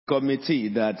committee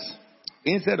that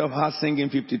instead of her singing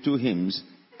 52 hymns,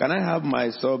 can I have my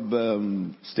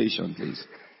station, please?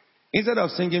 Instead of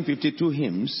singing 52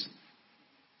 hymns,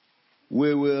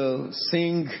 we will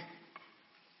sing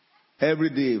every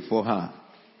day for her.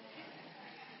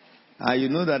 And you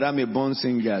know that I'm a born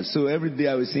singer, so every day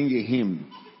I will sing a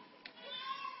hymn.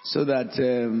 So that,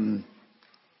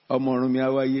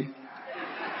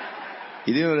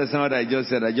 you didn't understand what I just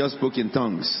said. I just spoke in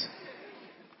tongues.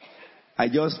 I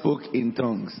just spoke in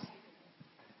tongues.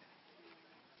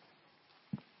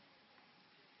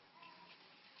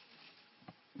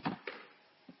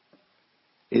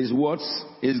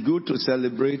 It's good to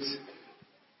celebrate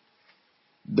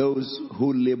those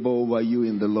who labor over you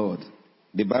in the Lord.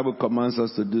 The Bible commands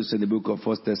us to do so in the book of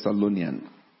 1 Thessalonians.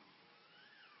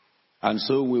 And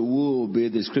so we will obey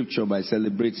the scripture by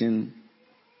celebrating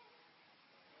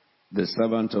the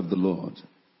servant of the Lord.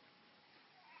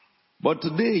 But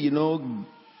today,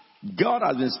 God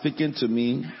has been speaking to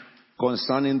me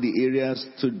concerning the areas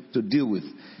to deal with.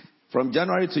 From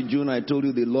January to June, I told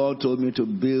you the Lord told me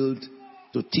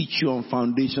to teach you on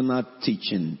foundational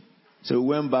teaching. So we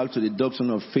went back to the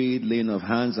doctrine of faith, laying of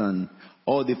hands, and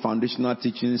all the foundational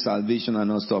teachings, salvation,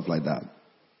 and all stuff like that.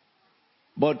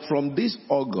 But from this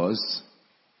August,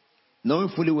 knowing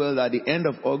fully well that the end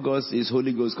of August is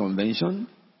Holy Ghost Convention,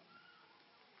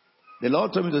 the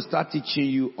Lord told me to start teaching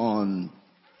you on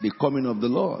the coming of the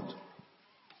Lord.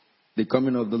 The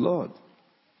coming of the Lord.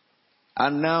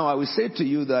 And now I will say to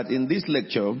you that in this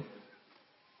lecture,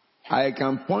 I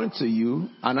can point to you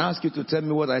and ask you to tell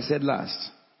me what I said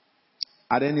last.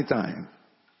 At any time.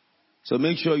 So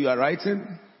make sure you are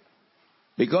writing.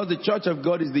 Because the Church of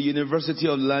God is the university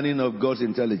of learning of God's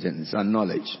intelligence and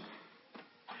knowledge.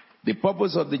 The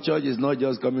purpose of the church is not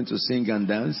just coming to sing and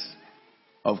dance.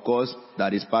 Of course,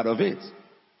 that is part of it.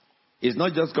 It's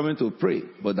not just coming to pray,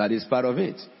 but that is part of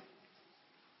it.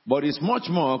 But it's much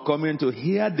more coming to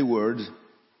hear the word,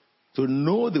 to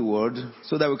know the word,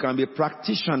 so that we can be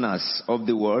practitioners of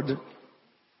the word.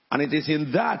 And it is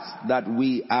in that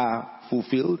we are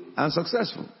fulfilled and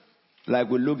successful. Like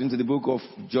we look into the book of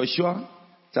Joshua,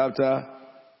 chapter,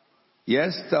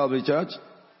 yes, tell me church,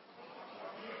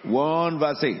 1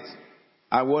 verse 8.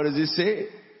 And what does it say?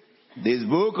 This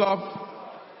book of,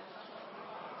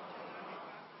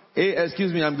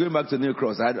 excuse me, I'm going back to New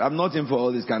Cross. I'm not in for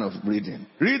all this kind of reading.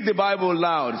 Read the Bible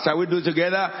loud. Shall we do it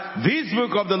together? This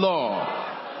book of the law.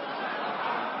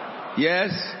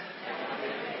 Yes.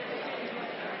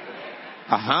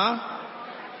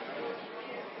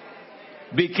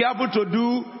 Be careful to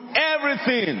do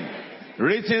everything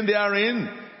written therein.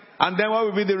 And then what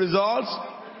will be the result?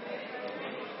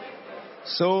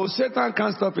 So Satan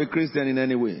can't stop a Christian in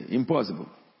any way. Impossible.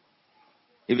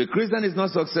 If a Christian is not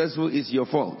successful, it's your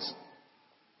fault.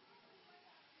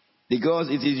 Because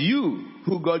it is you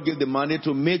who God gave the mandate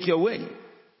to make your way.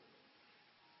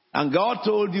 And God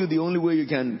told you the only way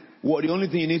the only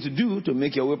thing you need to do to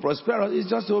make your way prosperous is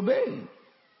just to obey.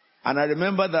 And I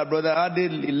remember that Brother Adi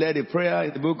led a prayer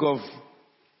in the book of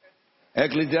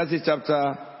Ecclesiastes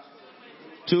chapter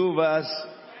 2 verse,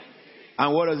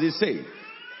 and what does it say?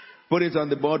 Put it on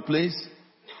the board, please.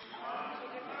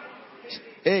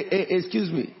 Excuse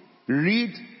me.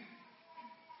 Read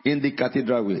in the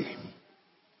cathedral way.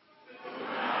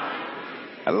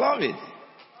 I love it.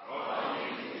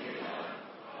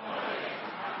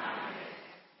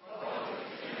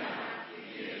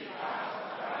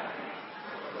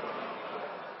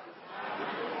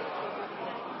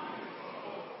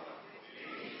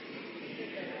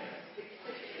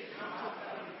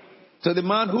 So the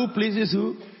man who pleases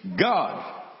who?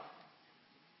 God.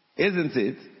 Isn't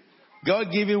it?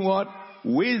 God gives him what?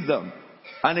 Wisdom.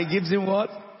 And he gives him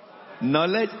what?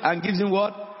 Knowledge. And gives him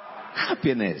what?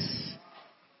 Happiness.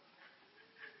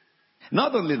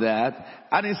 Not only that,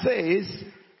 and he says,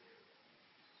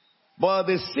 but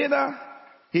the sinner,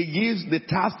 he gives the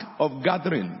task of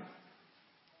gathering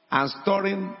and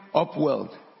storing up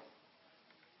wealth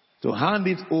to hand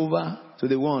it over to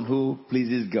the one who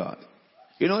pleases God.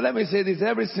 Let me say this.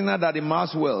 Every sinner that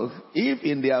amass wealth, if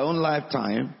in their own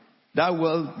lifetime, that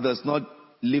wealth does not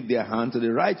leave their hand to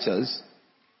the righteous,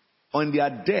 on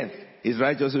their death, his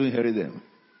righteous will inherit them.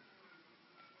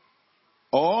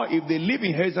 Or if they leave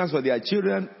inheritance for their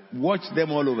children, watch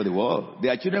them all over the world.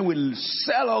 Their children will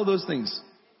sell all those things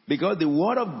because the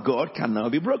word of God can now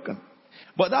be broken.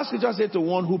 But that scripture said to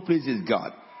one who pleases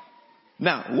God.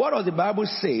 Now, what does the Bible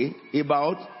say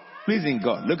about pleasing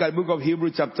God? Look at the book of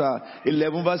Hebrews chapter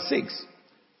 11 verse 6.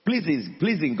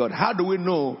 Pleasing God. How do we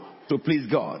know to please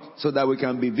God so that we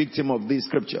can be victim of this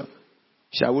scripture?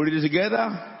 Shall we read it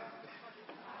together?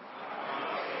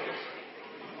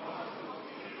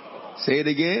 Say it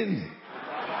again.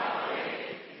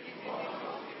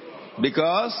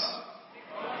 Because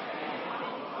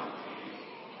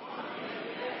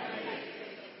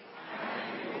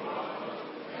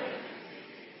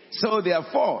so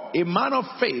therefore, a man of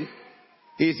faith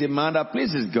is a man that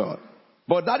pleases God.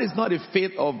 But that is not a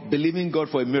faith of believing God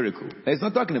for a miracle. He's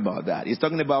not talking about that. He's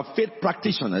talking about faith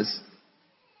practitioners.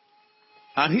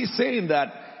 And he's saying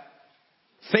that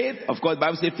faith, of course, the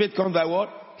Bible says faith comes by what?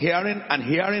 Hearing and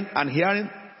hearing and hearing.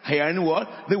 Hearing what?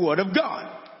 The word of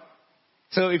God.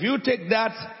 So if you take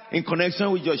that in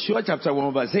connection with Joshua chapter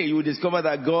 1 verse 8, you will discover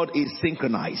that God is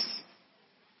synchronized.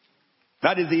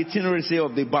 That is the itinerary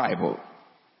of the Bible.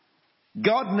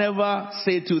 God never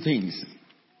says two things.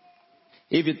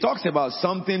 If he talks about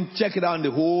something, check it out in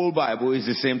the whole Bible. It's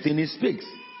the same thing he speaks.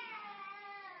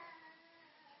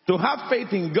 To have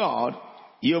faith in God,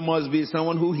 you must be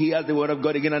someone who hears the word of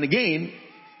God again and again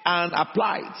and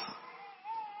applies.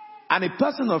 And a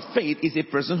person of faith is a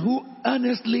person who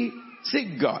earnestly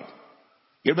seeks God.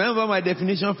 You remember my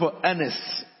definition for earnest?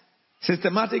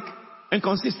 Systematic and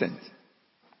consistent.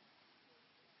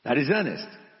 That is earnest.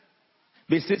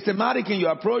 Be systematic in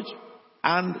your approach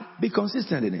and be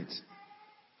consistent in it.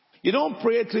 You don't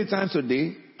pray 3 times a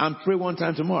day and pray 1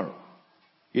 time tomorrow.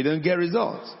 You don't get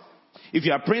results. If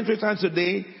you are praying 3 times a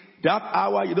day, that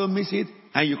hour you don't miss it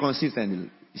and you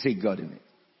consistently seek God in it.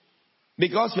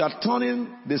 Because you are turning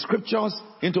the scriptures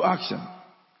into action.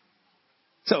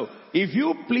 So, if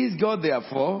you please God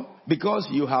therefore, because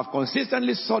you have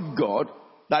consistently sought God,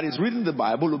 that is reading the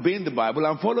Bible, obeying the Bible,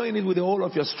 and following it with the whole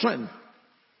of your strength,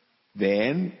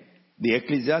 then the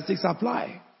ecclesiastics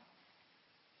apply.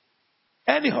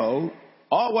 Anyhow,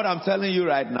 all what I'm telling you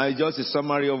right now is just a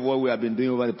summary of what we have been doing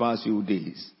over the past few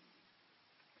days.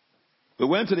 We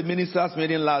went to the ministers'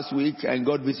 meeting last week and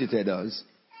God visited us.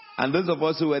 And those of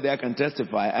us who were there can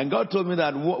testify. And God told me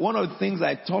that one of the things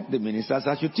I taught the ministers,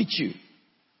 I should teach you.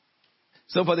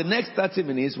 So for the next 30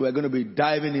 minutes, we're going to be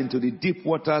diving into the deep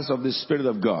waters of the Spirit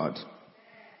of God.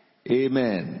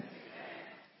 Amen.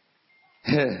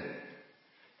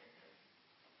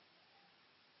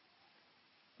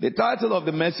 The title of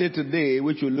the message today,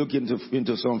 which we'll look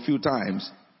into some few times,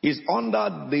 is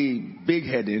under the big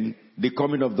heading, The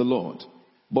Coming of the Lord.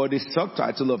 But the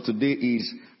subtitle of today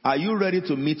is, Are you ready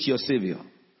to meet your Savior?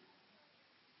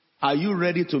 Are you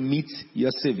ready to meet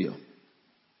your Savior?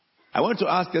 I want to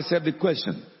ask yourself the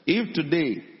question, if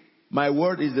today my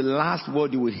word is the last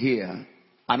word you will hear,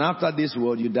 and after this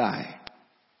word you die,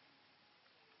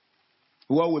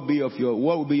 what will be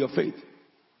your fate?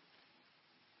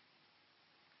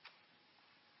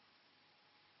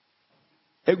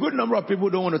 A good number of people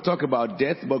don't want to talk about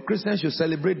death, but Christians should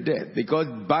celebrate death because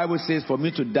the Bible says for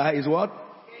me to die is what?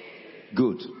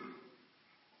 Good.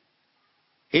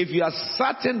 If you are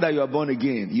certain that you are born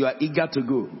again, you are eager to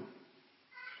go.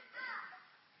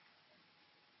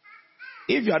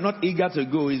 If you are not eager to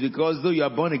go, it's because though you are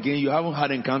born again, you haven't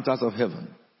had encounters of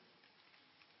heaven.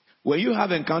 When you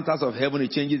have encounters of heaven,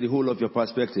 it changes the whole of your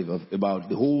perspective about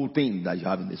the whole thing that you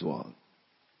have in this world.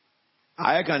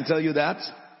 I can tell you that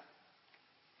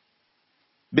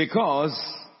because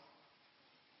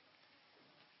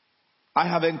I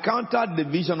have encountered the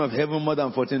vision of heaven more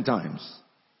than 14 times.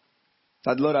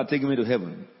 That Lord had taken me to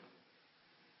heaven.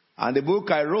 And the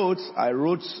book I wrote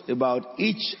about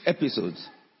each episode.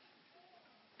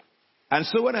 And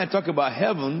so when I talk about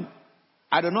heaven,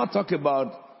 I do not talk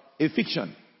about a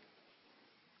fiction.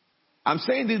 I'm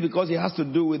saying this because it has to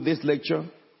do with this lecture.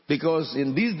 Because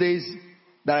in these days,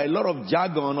 there are a lot of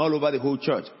jargon all over the whole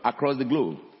church, across the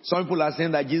globe. Some people are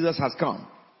saying that Jesus has come.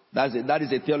 That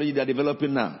is a theology they're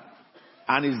developing now.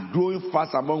 And it's growing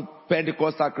fast among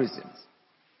Pentecostal Christians.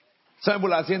 Some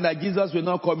people are saying that Jesus will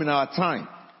not come in our time.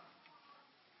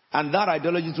 And that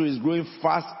ideology too is growing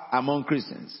fast among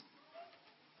Christians.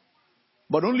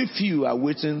 But only few are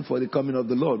waiting for the coming of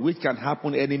the Lord, which can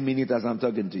happen any minute as I'm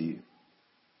talking to you.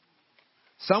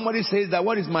 Somebody says that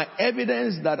what is my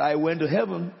evidence that I went to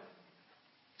heaven?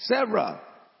 Several.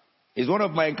 It's one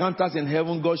of my encounters in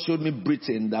heaven. God showed me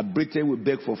Britain, that Britain will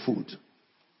beg for food.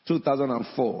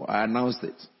 2004, I announced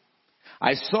it.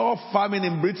 I saw famine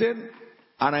in Britain,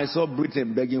 and I saw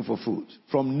Britain begging for food.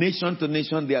 From nation to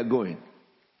nation they are going.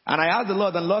 And I asked the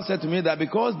Lord, and the Lord said to me that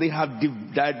because they have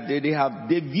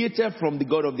deviated from the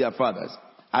God of their fathers,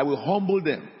 I will humble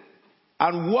them.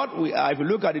 And if you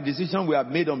look at the decision we have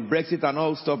made on Brexit and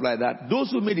all stuff like that,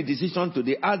 those who made the decision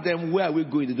today, ask them where are we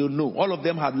going, they don't know. All of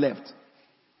them have left.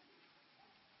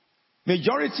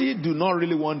 Majority do not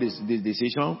really want this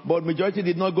decision, but majority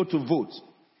did not go to vote.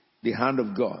 The hand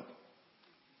of God.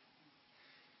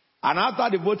 And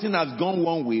after the voting has gone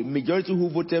one way, majority who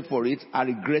voted for it are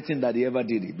regretting that they ever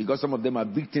did it, because some of them are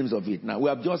victims of it. Now, we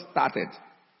have just started.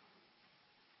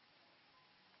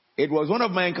 It was one of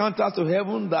my encounters to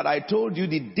heaven that I told you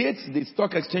the date the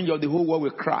stock exchange of the whole world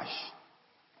will crash,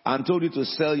 and told you to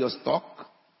sell your stock,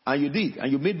 and you did,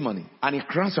 and you made money, and it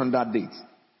crashed on that date.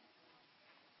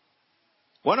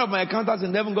 One of my encounters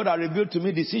in heaven, God had revealed to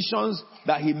me decisions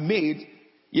that he made,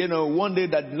 one day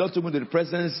that the Lord took me to the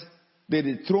presence,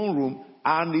 the throne room,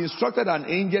 and he instructed an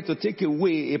angel to take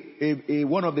away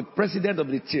one of the president of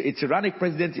a tyrannic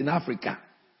president in Africa.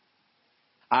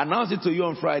 I announced it to you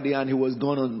on Friday, and he was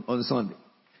gone on Sunday.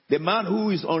 The man who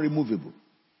is unremovable.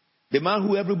 The man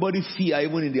who everybody fear,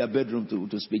 even in their bedroom,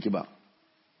 to speak about.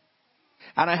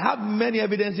 And I have many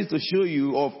evidences to show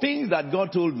you of things that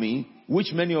God told me,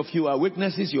 which many of you are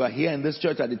witnesses. You are here in this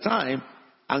church at the time.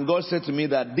 And God said to me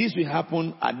that this will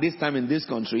happen at this time in this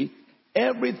country.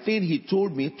 Everything he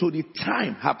told me to the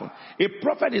time happened. A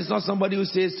prophet is not somebody who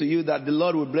says to you that the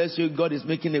Lord will bless you, God is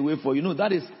making a way for you. No,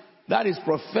 that is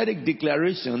prophetic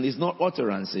declaration. It's not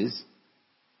utterances.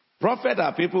 Prophets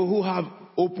are people who have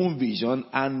open vision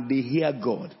and they hear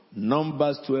God.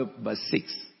 Numbers 12 verse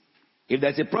 6. If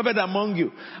there's a prophet among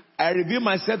you, I reveal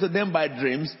myself to them by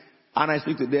dreams, and I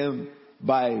speak to them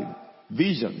by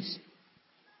visions.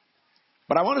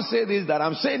 But I want to say this, that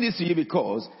I'm saying this to you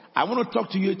because I want to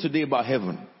talk to you today about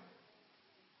heaven.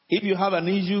 If you have an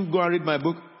issue, go and read my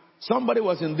book. Somebody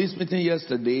was in this meeting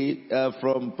yesterday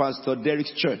from Pastor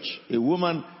Derek's church. A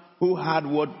woman who had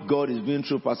what God is doing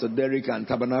through Pastor Derek and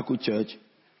Tabernacle Church.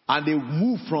 And they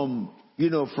moved from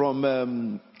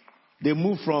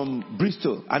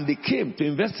Bristol, and they came to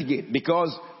investigate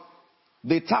because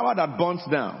the tower that burnt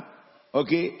down,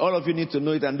 okay, all of you need to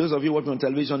know it, and those of you watching on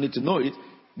television need to know it.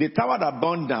 The tower that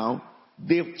burned down,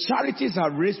 the charities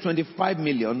have raised 25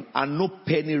 million and no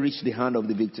penny reached the hand of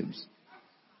the victims.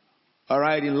 All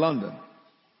right, in London.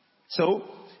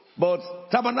 But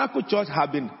Tabernacle Church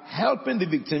have been helping the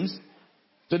victims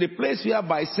to the place where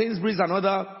by Sainsbury's and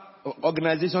other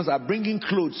organizations are bringing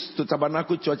clothes to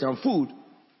Tabernacle Church and food.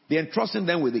 They're entrusting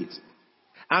them with it.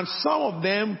 And some of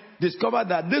them discovered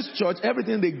that this church,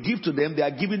 everything they give to them, they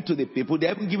are giving to the people. They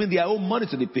haven't given their own money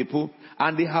to the people.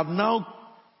 And they have now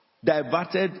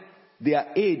diverted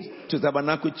their aid to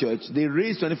Tabernacle Church. They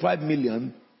raised 25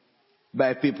 million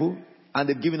by people, and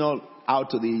they've given all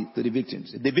out to the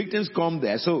victims. The victims come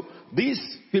there. So these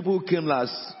people who came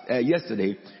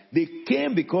yesterday, they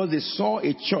came because they saw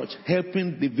a church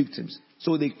helping the victims.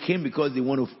 So they came because they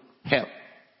want to help.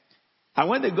 And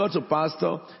when they got to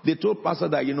Pastor, they told Pastor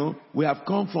that, we have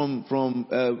come from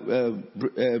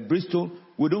Bristol.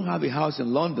 We don't have a house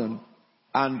in London,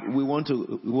 and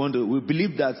we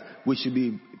believe that we should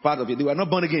be part of it. They were not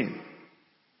born again.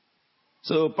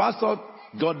 So Pastor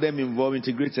got them involved,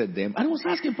 integrated them, and was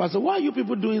asking Pastor, why are you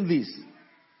people doing this?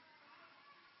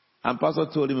 And Pastor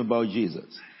told him about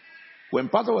Jesus. When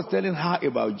Pastor was telling her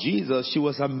about Jesus, she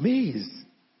was amazed.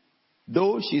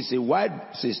 Though she's a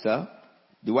white sister,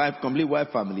 the complete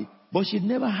white family, but she'd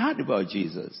never heard about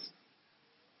Jesus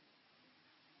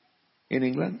in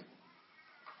England.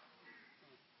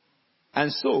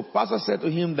 And so Pastor said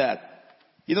to him that,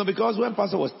 because when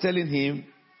Pastor was telling him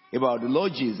about the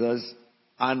Lord Jesus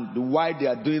and why they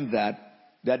are doing that,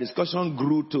 their discussion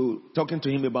grew to talking to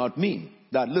him about me.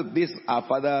 That, look, this is our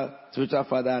father, spiritual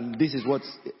father, and this is what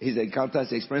his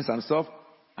encounters, experience and stuff.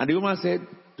 And the woman said,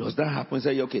 does that happen? He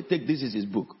said, okay, take this is his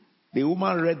book. The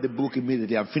woman read the book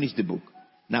immediately and finished the book.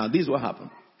 Now, this is what happened.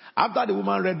 After the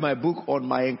woman read my book on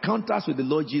my encounters with the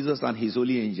Lord Jesus and his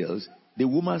holy angels, the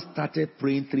woman started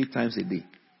praying 3 times a day.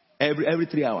 Every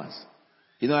 3 hours.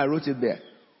 I wrote it there.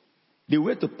 The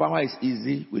way to power is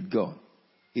easy with God.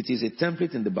 It is a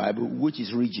template in the Bible which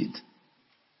is rigid.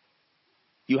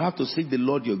 You have to seek the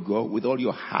Lord your God with all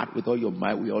your heart, with all your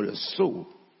mind, with all your soul.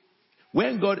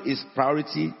 When God is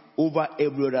priority over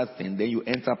every other thing, then you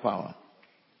enter power.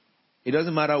 It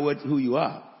doesn't matter who you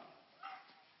are.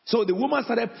 So the woman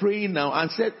started praying now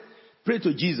and said, pray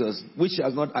to Jesus, which she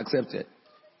has not accepted.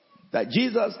 That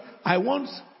Jesus, I want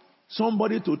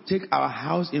somebody to take our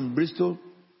house in Bristol.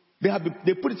 They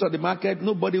put it on the market.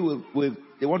 Nobody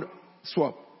they want to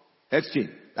swap, exchange.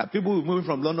 That people will move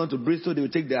from London to Bristol, they will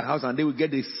take their house and they will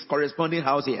get this corresponding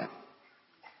house here.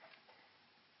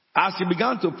 As she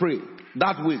began to pray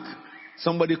that week,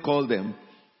 somebody called them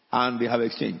and they have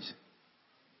exchanged.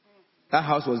 That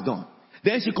house was done.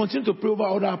 Then she continued to pray over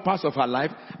other parts of her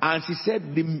life, and she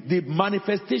said the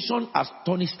manifestation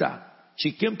astonished her.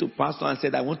 She came to Pastor and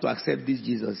said, I want to accept this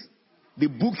Jesus. The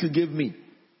book you gave me.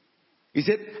 He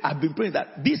said, I've been praying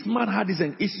that this man had this.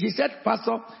 And she said,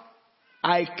 Pastor,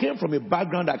 I came from a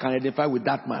background that can identify with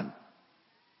that man.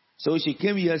 So she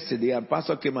came yesterday and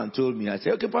pastor came and told me. I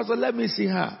said, okay, pastor, let me see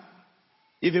her.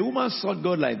 If a woman sought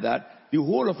God like that, the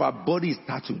whole of her body is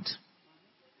tattooed.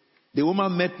 The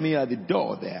woman met me at the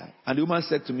door there, and the woman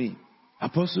said to me,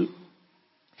 Apostle,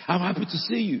 I'm happy to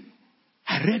see you.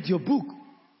 I read your book.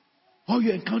 All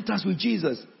your encounters with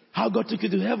Jesus. How God took you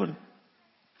to heaven.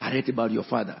 I read about your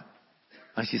father.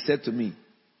 And she said to me,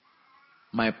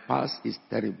 my past is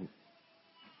terrible.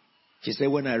 She said,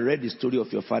 when I read the story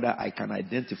of your father, I can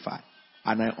identify.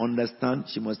 And I understand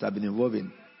she must have been involved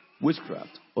in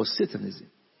witchcraft or Satanism.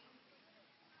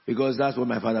 Because that's what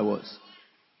my father was.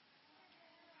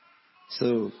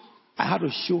 So I had to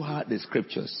show her the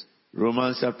scriptures.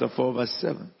 Romans chapter 4 verse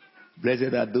 7.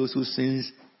 Blessed are those whose sins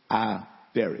are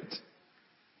buried.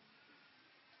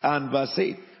 And verse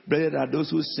 8. Blessed are those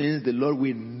whose sins the Lord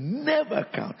will never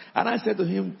count. And I said to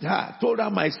him, told her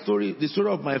my story, the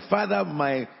story of my father,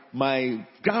 my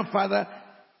grandfather,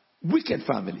 wicked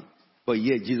family. But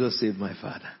yet Jesus saved my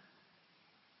father.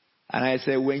 And I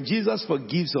said, when Jesus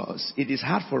forgives us, it is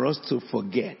hard for us to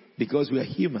forget because we are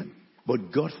human.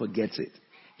 But God forgets it.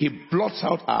 He blots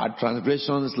out our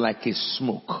transgressions like a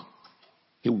smoke.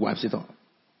 He wipes it off.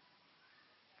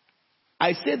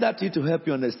 I say that to you to help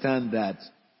you understand that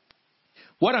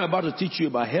what I'm about to teach you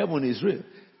about heaven is real.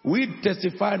 We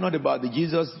testify not about the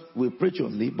Jesus we preach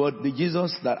only, but the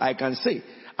Jesus that I can say.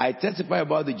 I testify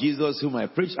about the Jesus whom I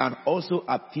preach and also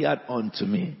appeared unto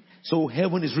me. So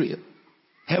heaven is real.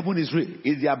 Heaven is real.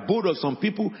 It's the abode of some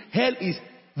people. Hell is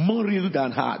more real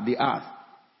than the earth.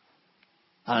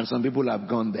 And some people have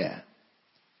gone there.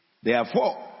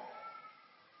 Therefore,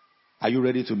 are you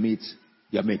ready to meet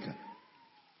your Maker?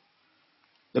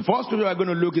 The first scripture we are going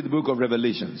to look at the book of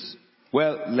Revelations.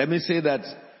 Well, let me say that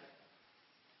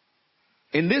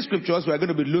in these scriptures we are going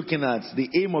to be looking at the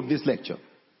aim of this lecture.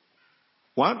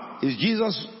 One, is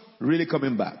Jesus really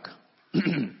coming back?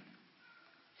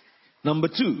 Number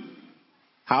two,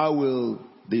 how will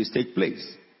this take place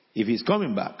if he's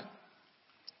coming back?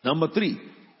 Number three,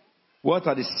 what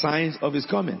are the signs of his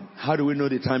coming? How do we know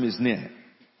the time is near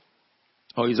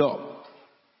or is up?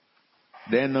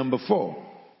 Then number four,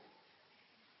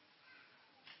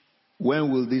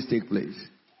 when will this take place?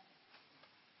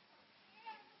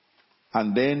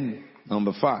 And then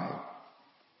number five,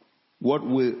 what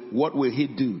will he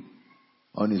do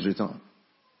on his return?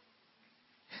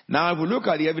 Now, if we look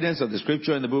at the evidence of the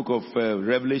scripture in the book of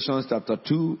Revelation chapter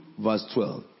 2 verse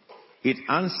 12, it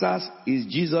answers, is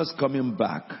Jesus coming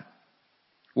back?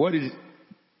 What did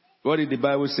the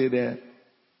Bible say there?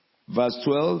 Verse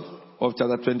 12 of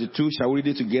chapter 22. Shall we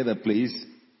read it together, please?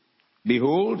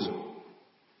 Behold.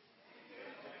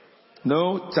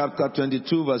 No, chapter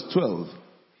 22 verse 12.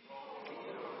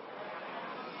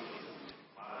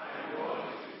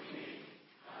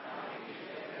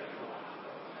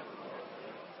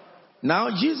 Now,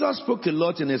 Jesus spoke a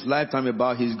lot in his lifetime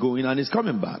about his going and his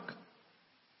coming back.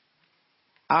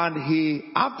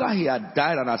 And after he had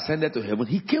died and ascended to heaven,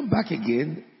 he came back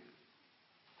again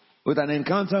with an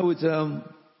encounter with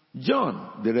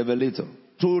John, the Revelator,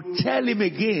 to tell him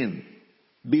again,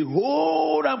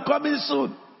 behold, I'm coming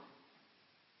soon.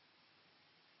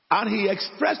 And he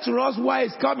expressed to us why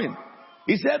he's coming.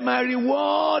 He said, my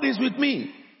reward is with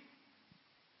me.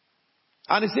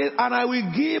 And he said, and I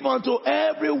will give unto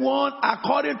everyone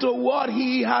according to what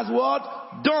he has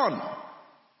what? Done.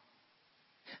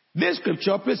 This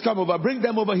scripture, please come over. Bring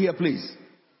them over here, please.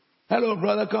 Hello,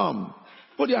 brother, come.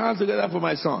 Put your hands together for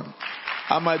my son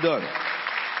and my daughter.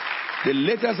 The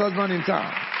latest husband in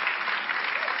town.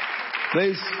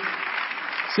 Please,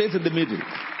 sit in the middle.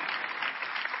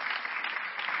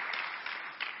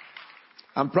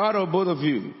 I'm proud of both of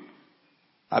you.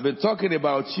 I've been talking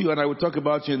about you, and I will talk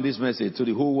about you in this message to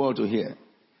the whole world to hear.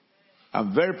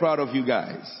 I'm very proud of you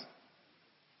guys.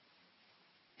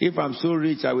 If I'm so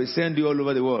rich, I will send you all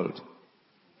over the world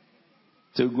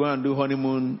to go and do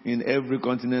honeymoon in every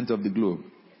continent of the globe.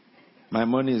 My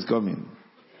money is coming.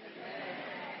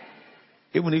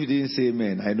 Even if you didn't say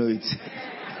amen, I know it.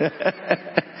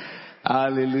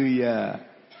 Hallelujah.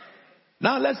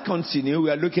 Now let's continue. We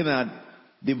are looking at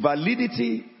the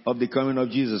validity of the coming of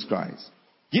Jesus Christ.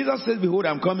 Jesus says, behold,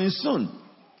 I'm coming soon.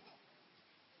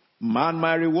 And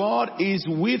my reward is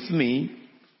with me,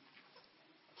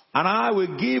 and I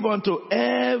will give unto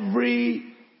every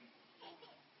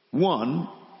one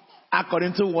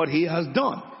according to what he has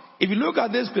done. If you look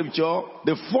at this scripture,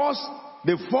 the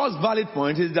first valid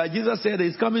point is that Jesus said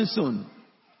he's coming soon.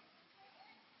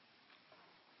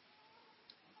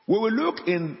 We will look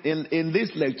in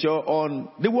this lecture on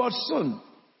the word soon.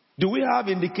 Do we have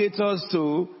indicators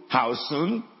to how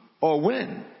soon or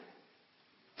when?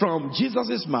 from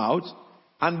Jesus' mouth,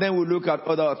 and then we look at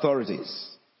other authorities,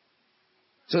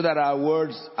 so that our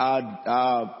words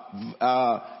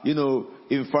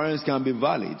inference can be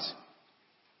valid.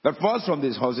 But first from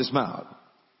this horse's mouth.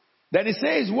 Then he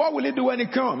says, what will he do when he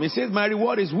comes? He says, my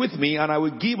reward is with me, and I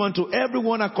will give unto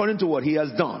everyone according to what he has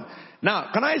done.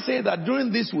 Now, can I say that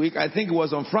during this week, I think it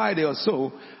was on Friday or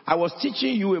so, I was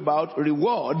teaching you about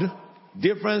reward,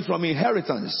 different from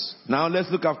inheritance. Now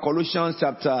let's look at Colossians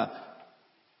chapter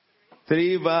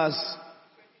 3 verse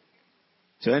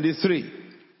 23.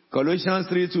 Colossians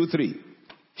 3:2-3.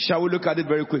 Shall we look at it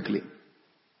very quickly?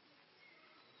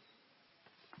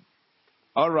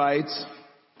 All right.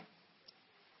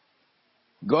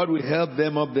 God will help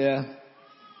them up there.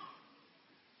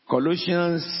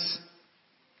 Colossians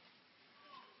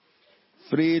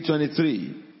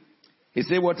 3:23. He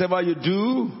said, whatever you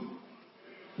do,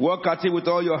 work at it with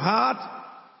all your heart,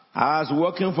 as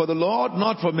working for the Lord,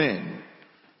 not for men.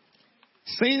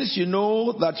 Since you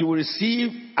know that you will receive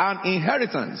an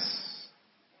inheritance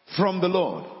from the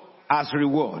Lord as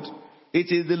reward.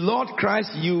 It is the Lord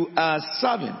Christ you are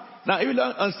serving. Now, if you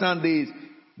don't understand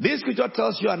this scripture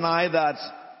tells you and I that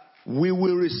we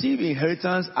will receive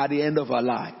inheritance at the end of our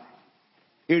life.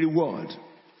 A reward.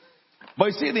 But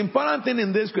you see, the important thing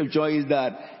in this scripture is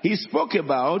that he spoke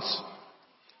about,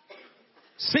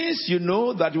 since you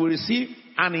know that you will receive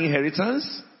an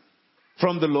inheritance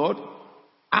from the Lord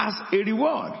as a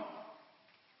reward.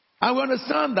 And we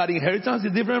understand that inheritance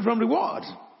is different from reward.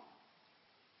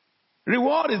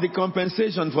 Reward is the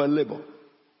compensation for labor.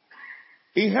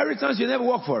 Inheritance, you never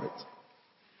work for it.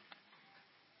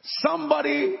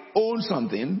 Somebody owns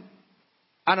something,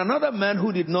 and another man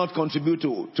who did not contribute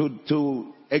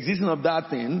to existence of that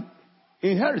thing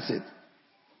inherits it.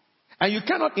 And you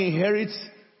cannot inherit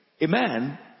a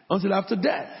man until after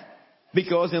death.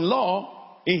 Because in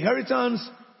law, inheritance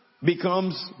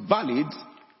becomes valid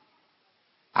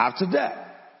after death.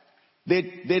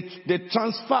 The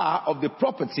transfer of the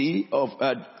property of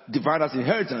divided as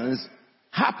inheritance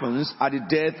happens at the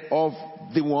death of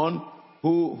the one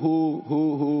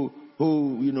who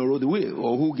wrote the will,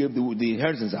 or who gave the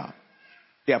inheritance out.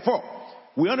 Therefore,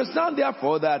 we understand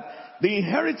therefore that the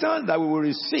inheritance that we will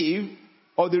receive,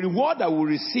 or the reward that we will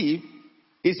receive,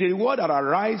 is a reward that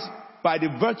arises by the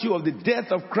virtue of the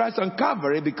death of Christ on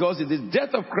Calvary, because it is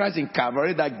death of Christ in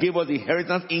Calvary that gave us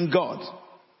inheritance in God.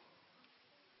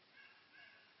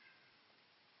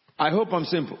 I hope I'm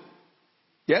simple.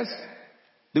 Yes?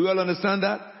 Do we all understand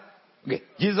that? Okay.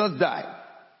 Jesus died.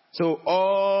 So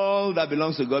all that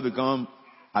belongs to God become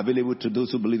available to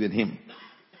those who believe in him.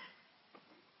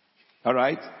 All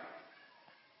right?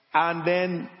 And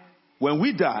then when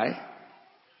we die,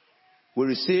 we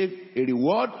receive a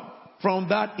reward from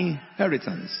that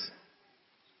inheritance.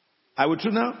 Are we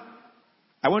true now?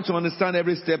 I want to understand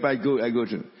every step I go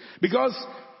through. Because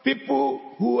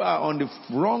people who are on the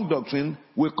wrong doctrine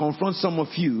will confront some of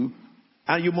you,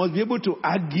 and you must be able to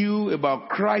argue about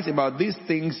Christ, about these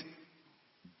things,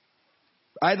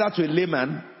 either to a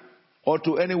layman or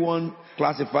to anyone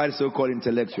classified so-called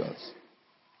intellectuals.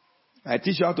 I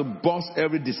teach you how to bust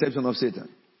every deception of Satan.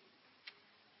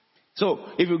 So,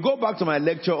 if you go back to my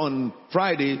lecture on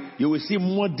Friday, you will see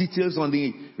more details on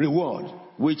the reward,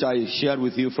 which I shared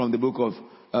with you from the book of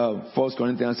 1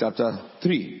 Corinthians chapter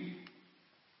 3.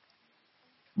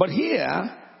 But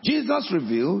here, Jesus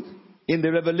revealed in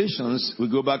the Revelations, we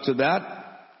go back to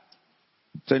that,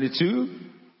 22,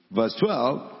 verse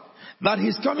 12, that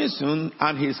he's coming soon,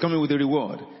 and he's coming with a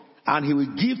reward. And he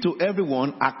will give to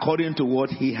everyone according to what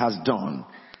he has done.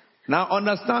 Now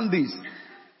understand this.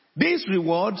 This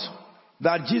reward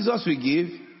that Jesus will give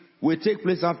will take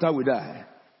place after we die.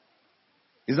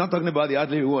 He's not talking about the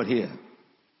earthly reward here.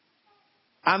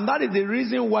 And that is the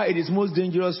reason why it is most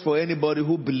dangerous for anybody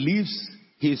who believes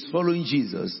he is following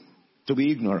Jesus to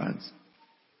be ignorant.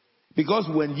 Because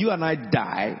when you and I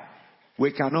die,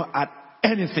 we cannot add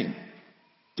anything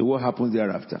to what happens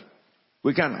thereafter.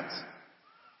 We cannot.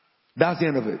 That's the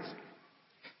end of it.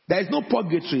 There is no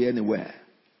purgatory anywhere.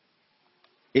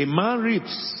 A man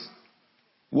reaps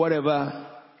whatever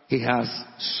he has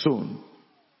sown.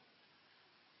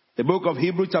 The book of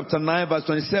Hebrews chapter 9 verse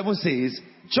 27 says,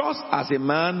 just as a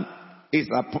man is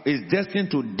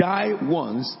destined to die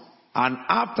once, and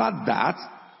after that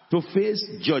to face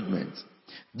judgment.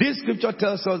 This scripture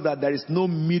tells us that there is no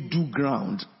middle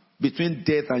ground between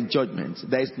death and judgment.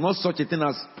 There is no such a thing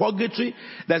as purgatory.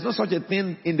 There is no such a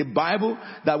thing in the Bible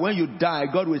that when you die,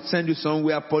 God will send you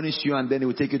somewhere, punish you, and then he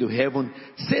will take you to heaven.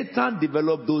 Satan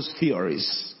developed those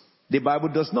theories. The Bible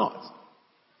does not.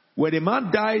 When a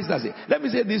man dies, that's it. Let me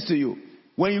say this to you.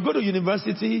 When you go to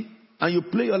university and you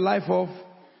play your life off,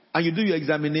 and you do your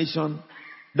examination,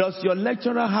 does your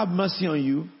lecturer have mercy on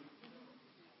you?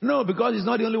 No, because he's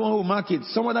not the only one who mark it.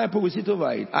 Some other people will sit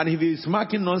over it. And if he's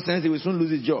marking nonsense, he will soon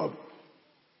lose his job.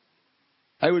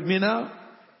 Are you with me now?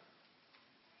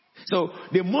 So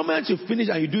the moment you finish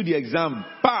and you do the exam,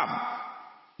 bam!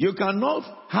 You cannot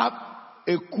have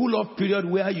a cool-off period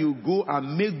where you go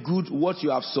and make good what you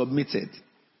have submitted.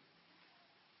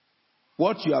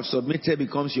 What you have submitted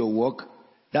becomes your work.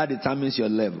 That determines your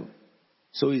level.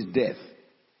 So is death.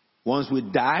 Once we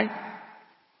die,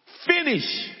 finish.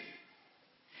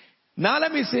 Now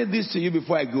let me say this to you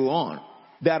before I go on.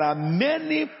 There are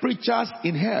many preachers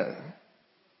in hell,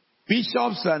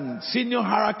 bishops and senior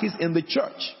hierarchies in the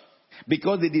church,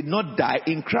 because they did not die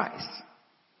in Christ.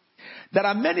 There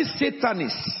are many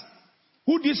Satanists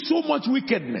who did so much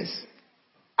wickedness,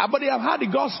 but they have heard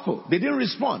the gospel. They didn't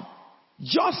respond.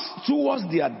 Just towards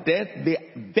their death, they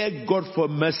beg God for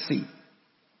mercy.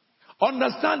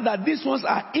 Understand that these ones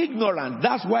are ignorant.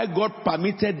 That's why God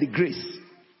permitted the grace.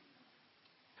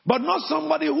 But not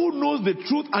somebody who knows the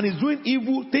truth and is doing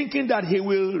evil, thinking that he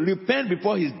will repent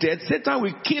before his death. Satan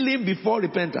will kill him before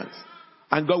repentance,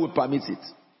 and God will permit it.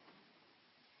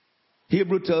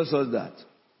 Hebrew tells us that.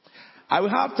 I will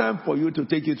have time for you to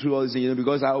take you through all this,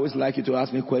 because I always like you to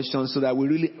ask me questions so that we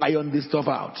really iron this stuff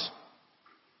out.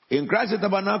 In Christ the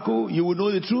Tabernacle, you will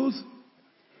know the truth.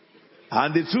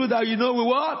 And the truth that you know will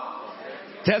what?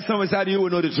 Tell someone beside you will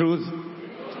know the truth.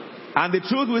 And the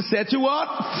truth will set you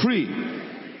what? Free.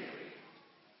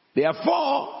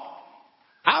 Therefore,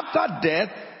 after death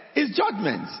is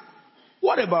judgment.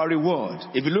 What about reward?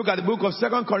 If you look at the book of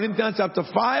 2 Corinthians chapter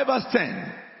 5 verse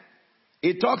 10,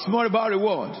 it talks more about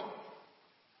reward.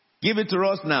 Give it to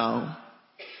us now.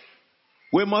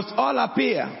 We must all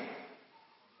appear.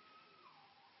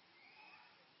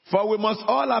 For we must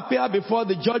all appear before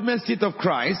the judgment seat of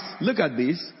Christ. Look at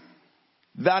this.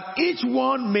 That each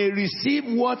one may receive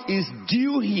what is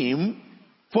due him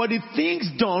for the things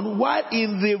done while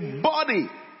in the body,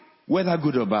 whether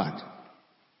good or bad.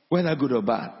 Whether good or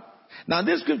bad. Now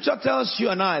this scripture tells you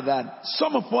and I that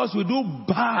some of us will do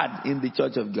bad in the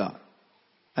church of God,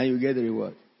 and you get the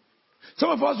reward.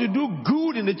 Some of us will do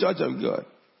good in the church of God,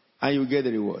 and you get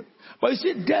the reward. But you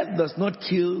see, death does not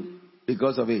kill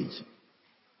because of age.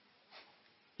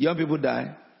 Young people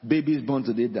die. Babies born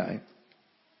today die.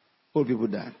 Old people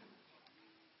die.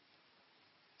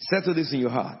 Settle this in your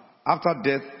heart. After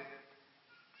death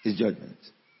is judgment.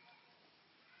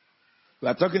 We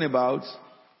are talking about,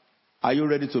 are you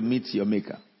ready to meet your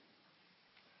maker?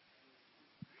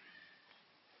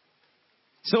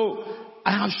 So,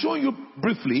 I have shown you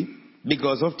briefly,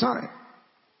 because of time,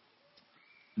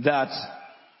 that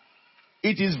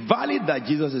it is valid that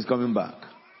Jesus is coming back.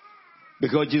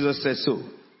 Because Jesus said so.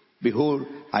 Behold,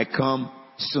 I come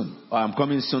soon, or I'm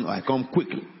coming soon, or I come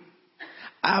quickly.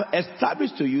 I have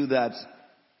established to you that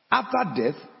after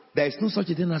death, there is no such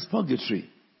a thing as purgatory.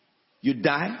 You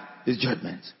die, is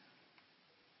judgment.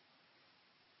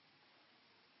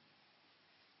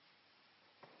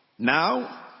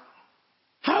 Now,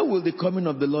 how will the coming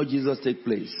of the Lord Jesus take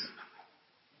place?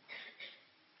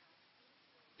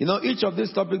 Each of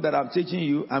these topics that I'm teaching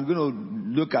you, I'm going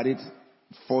to look at it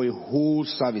for a whole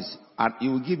service. And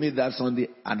you will give me that Sunday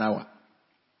an hour.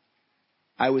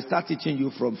 I will start teaching you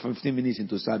from 15 minutes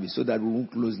into service so that we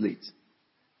won't close late.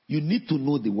 You need to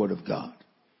know the word of God.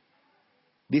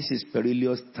 This is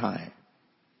perilous time.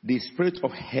 The spirit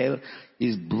of hell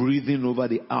is breathing over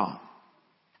the earth.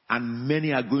 And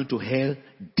many are going to hell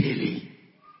daily.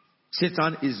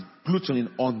 Satan is gluttoning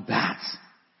on that.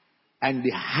 And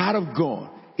the heart of God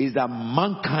is that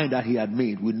mankind that he had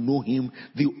made will know him,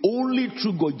 the only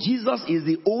true God. Jesus is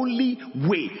the only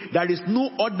way. There is no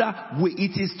other way.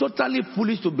 It is totally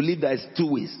foolish to believe there is two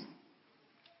ways.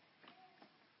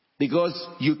 Because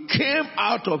you came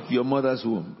out of your mother's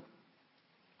womb.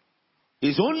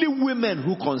 It's only women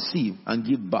who conceive and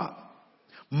give birth.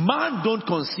 Man don't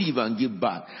conceive and give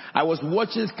birth. I was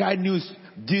watching Sky News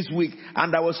this week,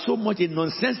 and there was so much a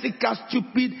nonsensical,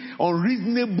 stupid,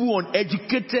 unreasonable,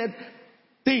 uneducated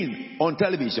thing on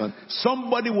television.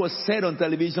 Somebody was said on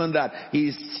television that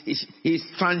he's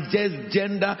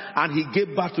transgender and he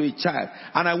gave birth to a child.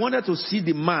 And I wanted to see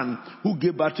the man who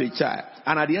gave birth to a child.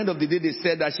 And at the end of the day, they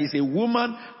said that she's a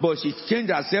woman, but she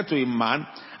changed herself to a man,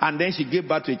 and then she gave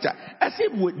birth to a child. As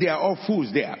if they are all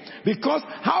fools there. Because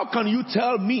how can you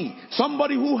tell me,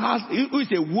 somebody who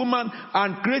is a woman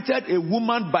and created a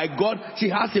woman by God, she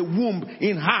has a womb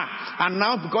in her, and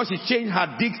now because she changed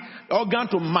her dick organ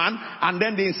to man, and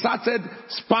then they inserted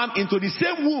sperm into the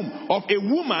same womb of a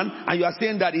woman, and you are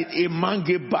saying that a man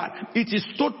gave birth. It is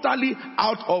totally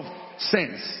out of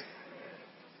sense.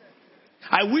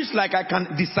 I wish like I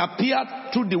can disappear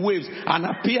through the waves and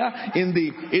appear in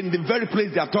the very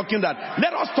place they are talking that.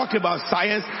 Let us talk about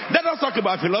science. Let us talk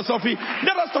about philosophy.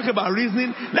 Let us talk about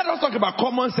reasoning. Let us talk about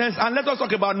common sense. And let us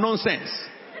talk about nonsense.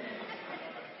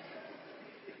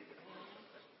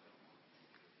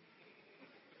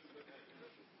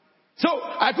 So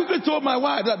I quickly told my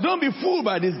wife that don't be fooled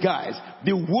by these guys.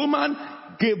 The woman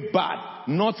gave birth,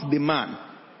 not the man.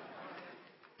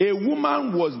 A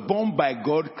woman was born by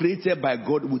God, created by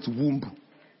God with womb.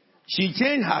 She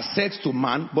changed her sex to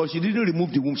man, but she didn't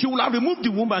remove the womb. She would have removed the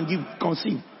womb and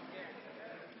conceived.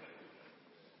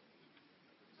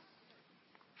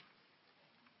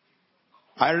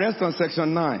 I rest on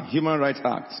section 9, Human Rights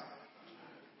Act.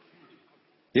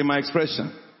 In my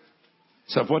expression,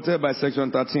 supported by section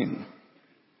 13.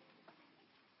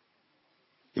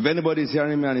 If anybody is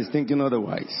hearing me and is thinking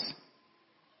otherwise,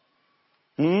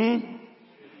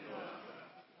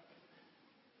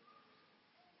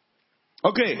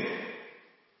 okay.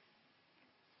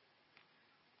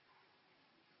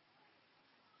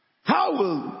 How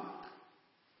will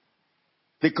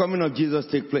the coming of Jesus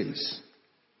take place?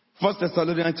 1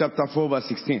 Thessalonians chapter 4 verse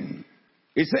 16.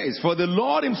 It says, for the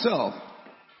Lord himself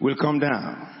will come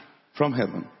down from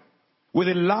heaven with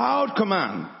a loud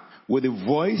command, with the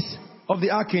voice of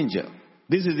the archangel.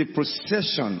 This is the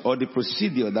procession or the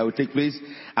procedure that will take place,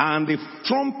 and the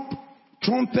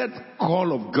trumpet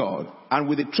call of God. And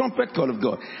with the trumpet call of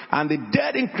God, and the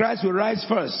dead in Christ will rise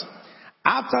first.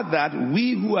 After that,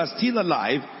 we who are still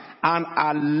alive and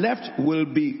are left will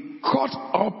be caught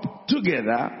up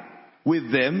together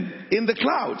with them in the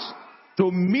clouds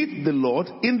to meet the Lord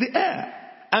in the air.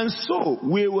 And so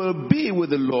we will be with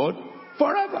the Lord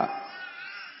forever.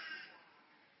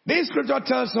 This scripture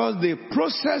tells us the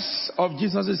process of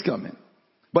Jesus' coming.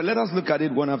 But let us look at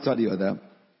it one after the other.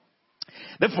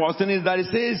 The first thing is that it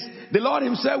says, the Lord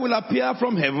himself will appear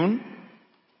from heaven.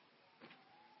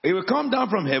 He will come down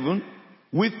from heaven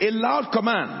with a loud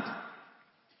command,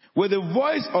 with the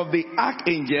voice of the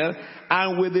archangel,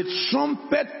 and with the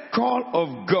trumpet call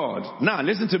of God. Now,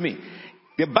 listen to me.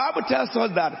 The Bible tells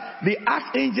us that the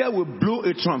archangel will blow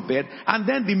a trumpet, and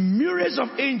then the myriads of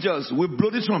angels will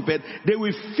blow the trumpet. They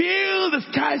will fill the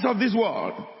skies of this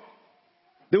world.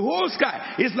 The whole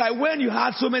sky. It's like when you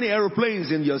had so many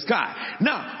aeroplanes in your sky.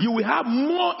 Now, you will have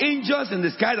more angels in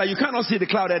the sky that you cannot see the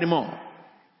cloud anymore.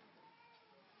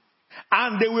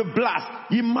 And they will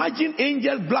blast. Imagine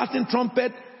angels blasting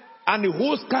trumpet and the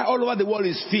whole sky all over the world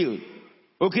is filled.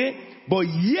 Okay? But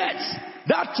yet,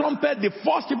 that trumpet, the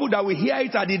first people that will hear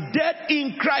it are the dead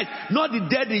in Christ, not the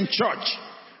dead in church.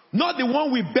 Not the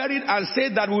one we buried and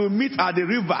said that we will meet at the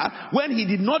river when he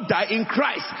did not die in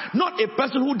Christ. Not a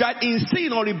person who died in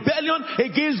sin or rebellion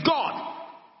against God.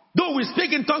 Though we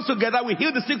speak in tongues together, we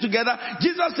heal the sick together.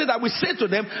 Jesus said that we say to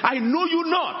them, I know you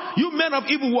not, you men of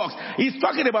evil works. He's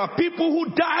talking about people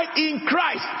who died in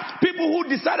Christ. People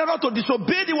who decided not to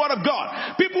disobey the word of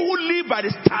God. People who live by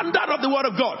the standard of the word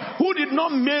of God. Who did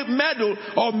not meddle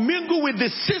or mingle with the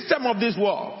system of this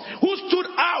world. Who stood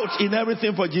out in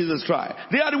everything for Jesus Christ.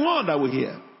 They are the ones that will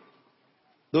hear.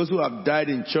 Those who have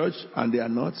died in church and they are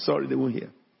not, sorry, they won't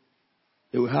hear.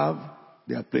 They will have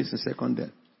their place in second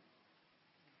death.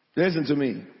 Listen to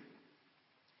me.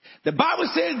 The Bible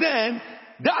says then,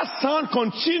 that sound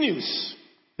continues.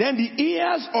 Then the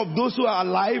ears of those who are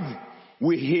alive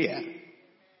will hear.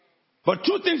 But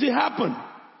two things will happen.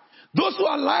 Those who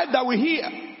are alive that will hear,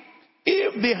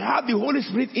 if they have the Holy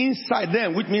Spirit inside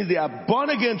them, which means they are born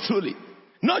again truly,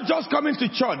 not just coming to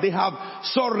church, they have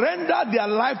surrendered their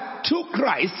life to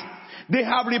Christ. They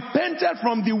have repented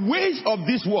from the ways of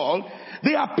this world.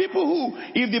 They are people who,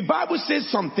 if the Bible says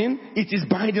something, it is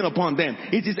binding upon them.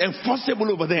 It is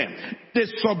enforceable over them. They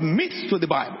submit to the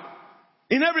Bible.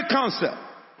 In every council,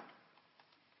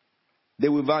 they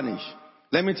will vanish.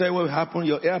 Let me tell you what will happen.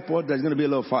 Your airport, there's going to be a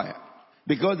lot of fire.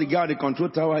 Because the guy at the control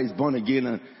tower is born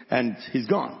again and he's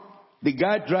gone. The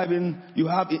guy driving,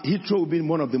 Heathrow will be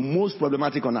one of the most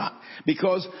problematic on earth.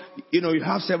 Because, you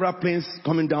have several planes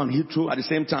coming down Heathrow at the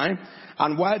same time.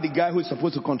 And while the guy who is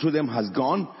supposed to control them has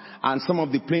gone, and some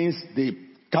of the planes, the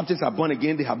captains are born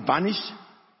again, they have vanished.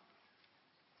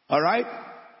 Alright?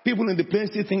 People in the plane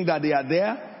still think that they are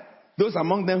there. Those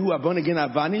among them who are born again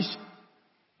have vanished.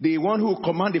 The one who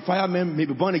command the firemen may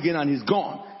be born again and he's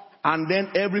gone. And then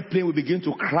every plane will begin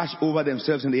to crash over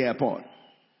themselves in the airport.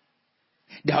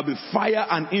 There will be fire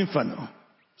and inferno,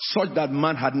 such that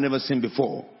man had never seen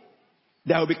before.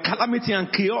 There will be calamity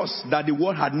and chaos that the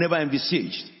world had never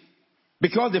envisaged.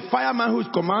 Because the fireman whose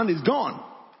command is gone.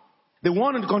 The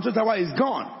one in the control tower is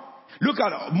gone. Look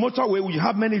at a motorway where you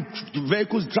have many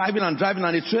vehicles driving and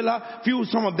a trailer.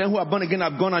 Some of them who are born again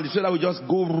have gone, and the trailer will just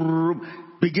go,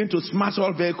 begin to smash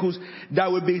all vehicles. There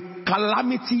will be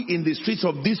calamity in the streets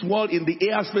of this world, in the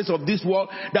airspace of this world.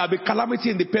 There will be calamity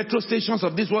in the petrol stations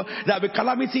of this world. There will be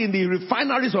calamity in the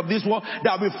refineries of this world.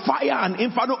 There will be fire and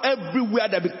inferno everywhere.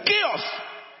 There will be chaos.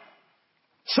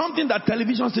 Something that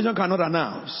television station cannot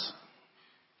announce.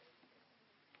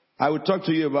 I will talk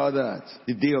to you about that,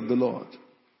 the day of the Lord,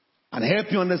 and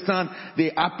help you understand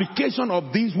the application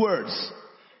of these words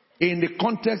in the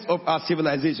context of our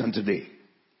civilization today.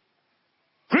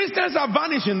 Christians are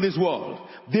vanished in this world.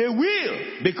 They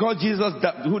will, because Jesus,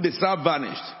 who they serve,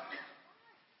 vanished.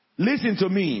 Listen to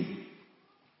me.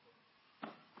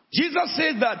 Jesus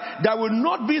said that there will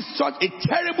not be such a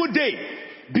terrible day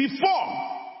before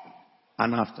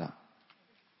and after,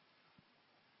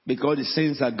 because the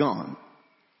saints are gone.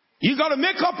 You got to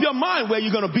make up your mind where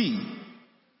you're going to be.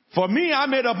 For me, I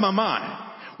made up my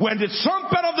mind. When the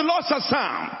trumpet of the Lord shall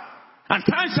sound, and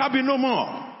time shall be no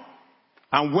more,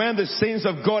 and when the saints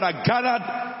of God are gathered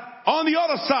on the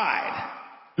other side,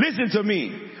 listen to me.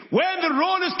 When the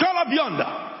roll is called up yonder,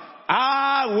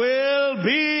 I will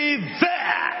be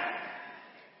there.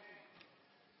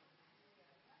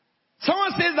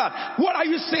 Someone says that. What are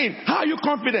you saying? How are you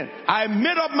confident? I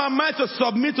made up my mind to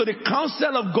submit to the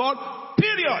counsel of God,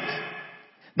 period.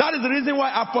 That is the reason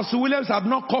why Apostle Williams have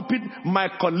not copied my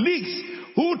colleagues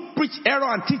who preach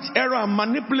error and teach error and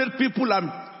manipulate people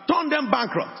and turn them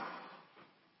bankrupt.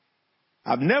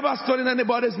 I've never stolen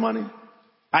anybody's money.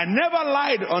 I never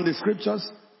lied on the scriptures.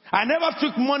 I never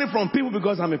took money from people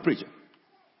because I'm a preacher.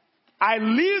 I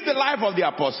live the life of the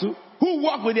apostle who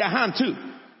walk with their hand too,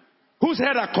 whose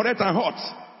head are correct and hot.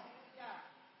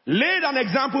 Laid an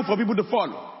example for people to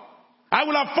follow. I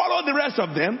will have followed the rest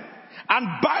of them and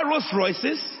buy Rolls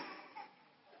Royces.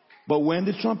 But when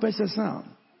the trumpet shall sound,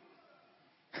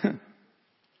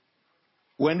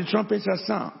 when the trumpet shall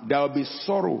sound, there will be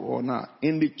sorrow or not.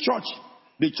 In the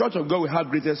church of God will have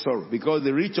greatest sorrow because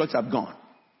the real church have gone.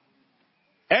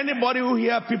 Anybody who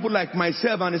hear people like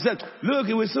myself and they said, look,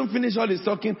 he will soon finish all his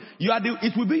talking.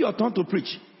 It will be your turn to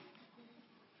preach.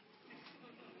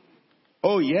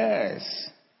 Oh, yes.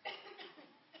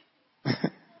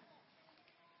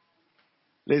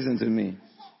 Listen to me.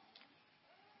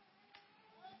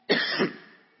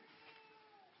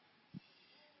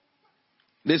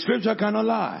 The scripture cannot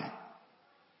lie.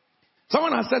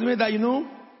 Someone has said to me that,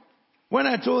 when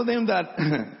I told them that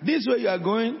this way you are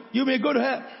going, you may go to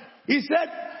hell. He said,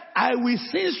 I will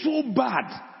sin so bad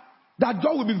that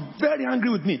God will be very angry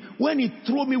with me. When he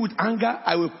throw me with anger,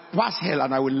 I will pass hell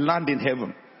and I will land in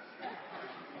heaven.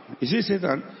 Is it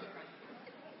Satan?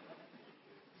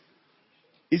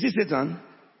 Is it Satan?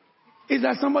 Is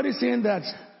that somebody saying that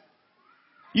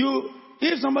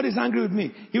if somebody is angry with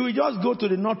me, he will just go to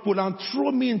the North Pole and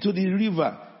throw me into the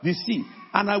river, the sea,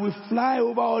 and I will fly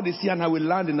over all the sea and I will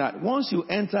land in that. Once you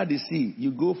enter the sea,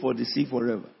 you go for the sea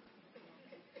forever.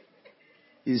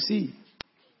 You see,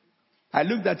 I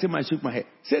looked at him and shook my head.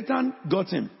 Satan got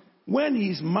him. When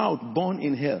his mouth burned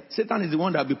in hell, Satan is the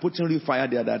one that will be putting real fire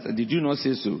there. Did you not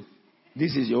say so?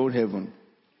 This is your own heaven.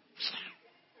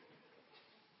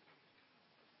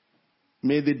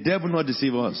 May the devil not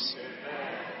deceive us.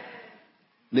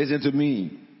 Listen to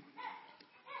me.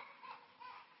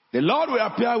 The Lord will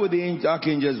appear with the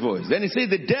archangel's voice. Then he says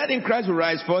the dead in Christ will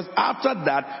rise first. After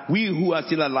that, we who are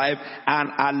still alive and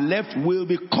are left will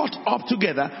be caught up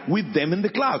together with them in the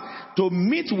clouds to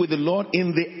meet with the Lord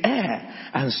in the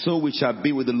air. And so we shall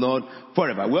be with the Lord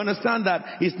forever. We understand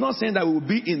that it's not saying that we will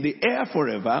be in the air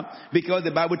forever, because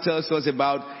the Bible tells us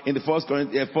about, in the 1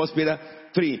 Peter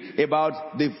 3,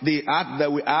 about the earth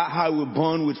that we are, how we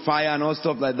burn with fire and all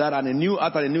stuff like that, and a new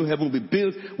earth and a new heaven will be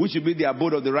built, which will be the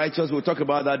abode of the righteous. We'll talk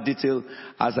about that detail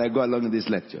as I go along in this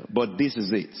lecture. But this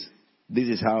is it. This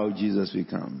is how Jesus will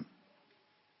come.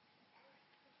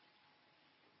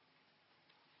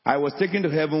 I was taken to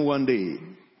heaven one day,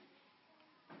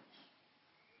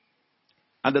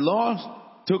 and the Lord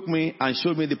took me and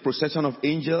showed me the procession of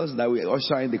angels that will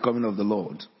usher in the coming of the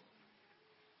Lord.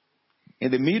 In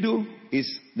the middle is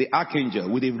the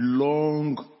archangel with a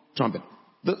long trumpet.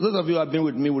 Those of you who have been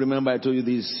with me will remember I told you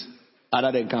this at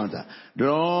that encounter. The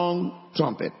long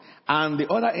trumpet. And the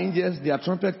other angels, their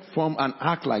trumpet form an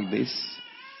arc like this.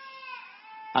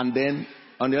 And then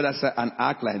on the other side, an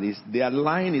arc like this. Their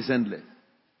line is endless.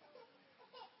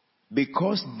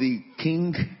 Because the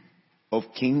King of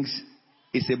Kings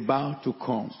is about to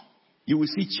come, you will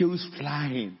see cherubs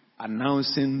flying,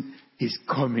 announcing his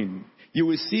coming. You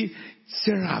will see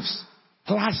seraphs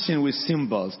clashing with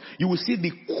cymbals. You will see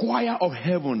the choir of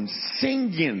heaven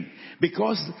singing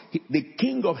because the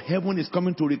King of heaven is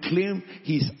coming to reclaim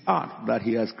his art that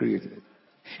he has created.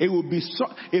 It will be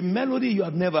a melody you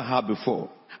have never heard before.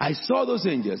 I saw those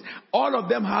angels. All of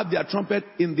them had their trumpet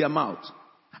in their mouth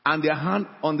and their hand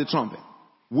on the trumpet,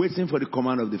 waiting for the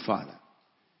command of the Father.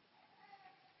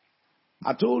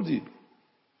 I told you,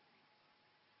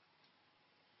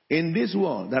 in this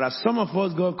world, there are some of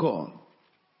us God called.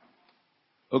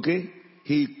 Okay?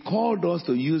 He called us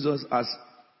to use us as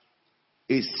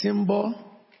a symbol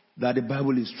that the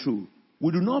Bible is true.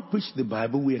 We do not preach the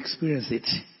Bible, we experience it.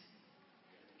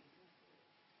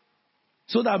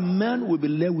 So that man will be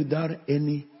led without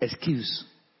any excuse.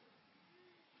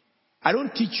 I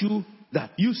don't teach you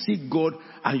that you seek God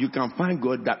and you can find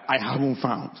God that I haven't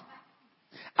found.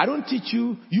 I don't teach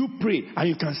you, you pray and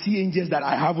you can see angels that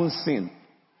I haven't seen.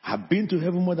 I've been to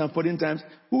heaven more than 14 times.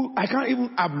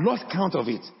 I've lost count of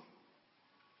it.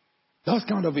 Lost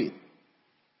count of it.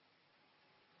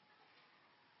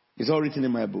 It's all written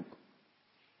in my book.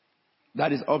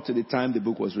 That is up to the time the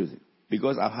book was written.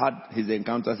 Because I've had his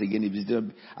encounters again. He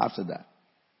visited after that.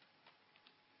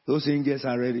 Those angels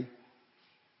are ready.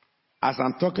 As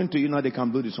I'm talking to you now, they can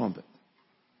blow the trumpet.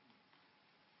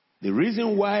 The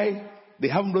reason why they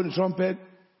haven't blown the trumpet,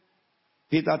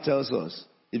 Peter tells us,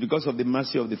 is because of the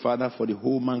mercy of the Father for the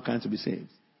whole mankind to be saved.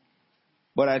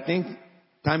 But I think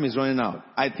time is running out.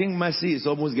 I think mercy is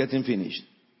almost getting finished.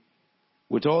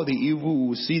 With all the evil, we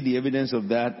will see the evidence of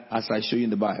that as I show you in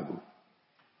the Bible.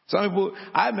 Some people,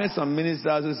 I met some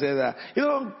ministers who said that,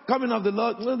 coming of the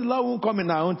Lord, the Lord won't come in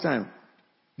our own time.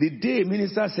 The day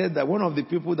minister said that, one of the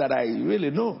people that I really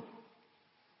know,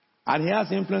 and he has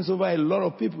influence over a lot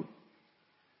of people.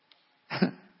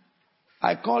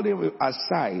 I called him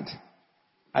aside.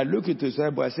 I looked into his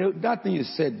Bible. I said, that thing you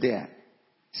said there,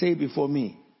 say it before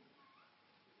me.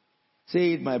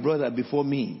 Say it, my brother, before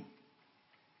me.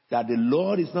 That the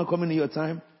Lord is not coming in your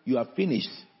time. You are finished.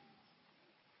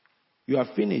 You are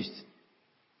finished.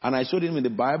 And I showed him in the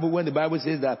Bible when the Bible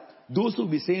says that those who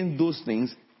be saying those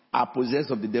things are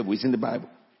possessed of the devil. It's in the Bible.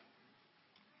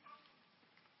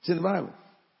 It's in the Bible.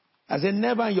 I said,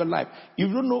 never in your life. You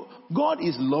don't know, God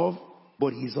is love,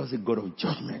 but he's also a God of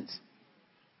judgment.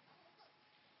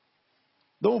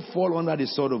 Don't fall under the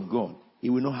sword of God. He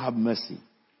will not have mercy.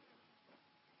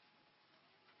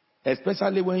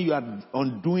 Especially when you are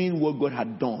undoing what God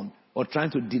had done or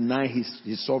trying to deny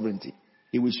his sovereignty.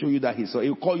 He will show you that he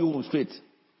will call you straight.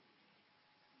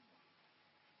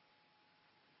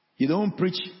 You don't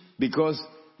preach because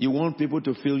you want people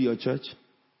to fill your church.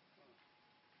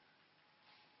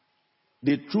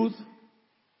 The truth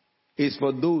is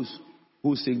for those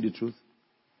who seek the truth.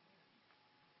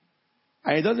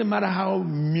 And it doesn't matter how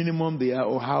minimum they are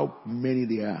or how many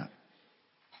they are.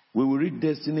 We will reach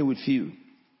destiny with few.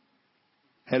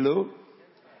 Hello?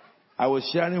 I was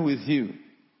sharing with you.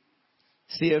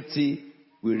 CFT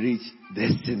will reach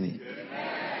destiny.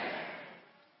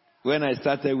 When I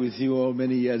started with you all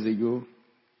many years ago,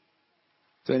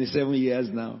 27 years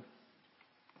now,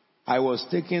 I was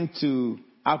taken to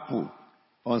Apple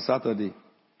on Saturday.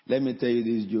 Let me tell you,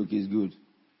 this joke is good.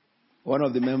 One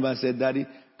of the members said, Daddy,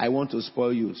 I want to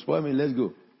spoil you. Spoil me, let's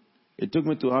go. He took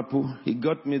me to Apple. He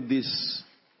got me this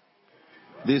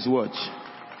watch.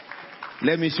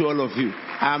 Let me show all of you.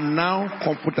 I'm now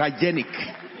computergenic.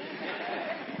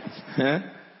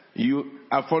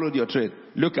 I followed your trade.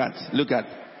 Look at.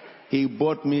 He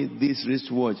bought me this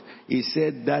wristwatch. He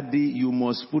said, Daddy, you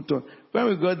must put on. When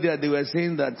we got there, they were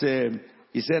saying that,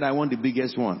 he said, I want the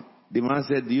biggest one. The man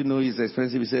said, do you know it's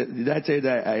expensive? He said, did I tell you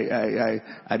that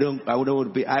I don't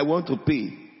want to pay? I want to pay.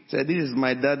 He said, this is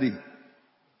my daddy.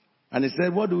 And he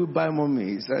said, what do we buy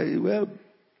mommy? He said, well,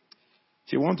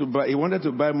 he wanted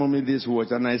to buy mommy this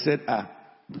watch. And I said,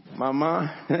 Mama,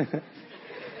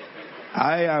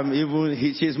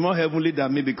 she's more heavenly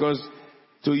than me because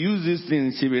to use this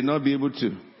thing, she will not be able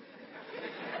to.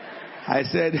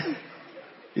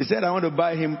 He said, I want to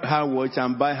buy her watch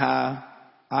and buy her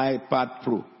iPad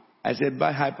Pro. I said,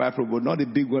 buy her iPad Pro, but not a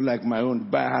big one like my own.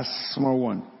 Buy her small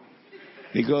one.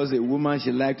 Because a woman,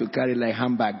 she like to carry like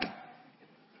handbag.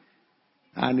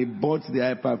 And he bought the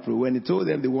iPad Pro. When he told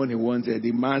them the one he wanted,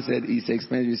 the man said, it's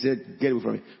expensive. He said, get it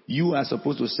from me. You are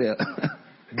supposed to sell.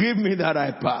 Give me that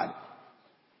iPad.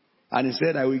 And he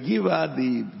said, I will give her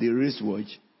the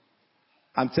wristwatch.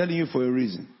 I'm telling you for a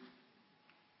reason.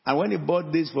 And when he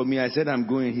bought this for me, I said, I'm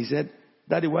going. He said,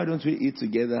 Daddy, why don't we eat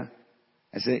together?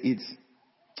 I said, eat.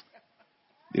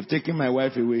 They've taken my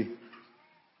wife away.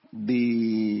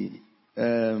 These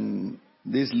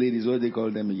ladies, what do they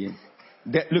call them again?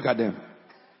 Look at them.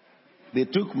 they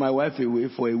took my wife away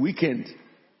for a weekend.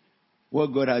 What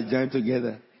God has joined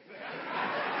together.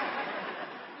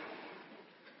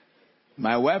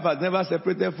 My wife has never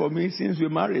separated from me since we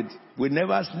married. We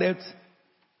never slept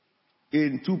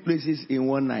in two places in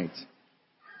one night.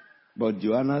 But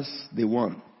Joanna's the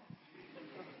one.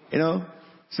 You know?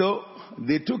 So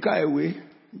they took her away.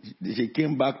 She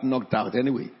came back knocked out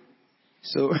anyway.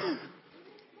 So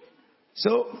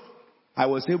I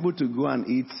was able to go and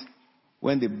eat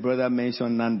when the brother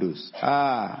mentioned Nando's.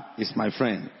 It's my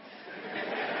friend.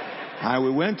 And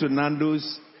we went to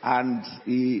Nando's and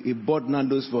he bought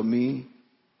Nando's for me.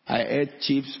 I ate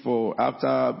chips for after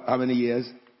how many years?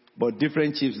 But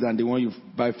different chips than the one you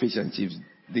buy fish and chips.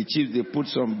 The chips, they put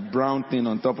some brown thing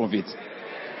on top of it.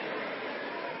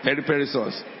 Peri-peri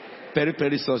sauce.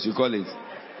 Peri-peri sauce, you call it.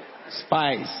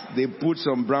 Spice. They put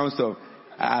some brown stuff.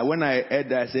 When I ate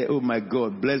that, I said, oh my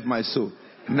God, bless my soul.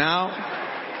 Now,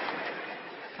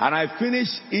 and I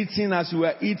finished eating as we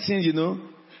were eating, you know.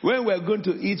 When we were going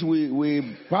to eat,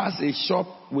 we passed a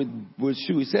shop with shoes.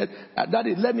 He said,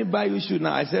 Daddy, let me buy you shoes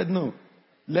now. I said, no.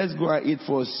 Let's go and eat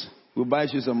first. We'll buy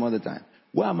shoes some other time.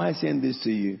 Why am I saying this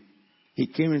to you? He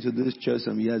came into this church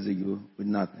some years ago with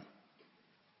nothing.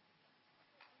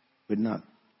 With nothing.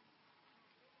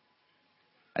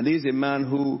 And this is a man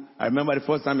who, I remember the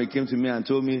first time he came to me and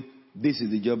told me, this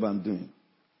is the job I'm doing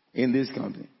in this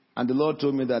company. And the Lord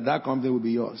told me that company will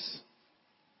be yours.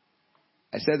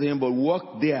 I said to him, but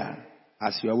work there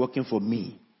as you are working for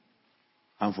me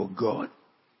and for God.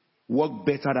 Work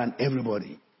better than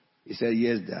everybody. He said,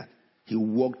 yes, Dad. He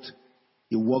worked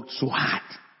so hard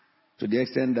to the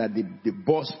extent that the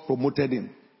boss promoted him.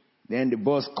 Then the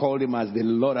boss called him as the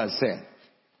Lord has said.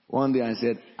 One day I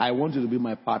said, I want you to be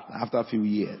my partner after a few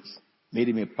years. Made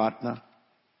him a partner.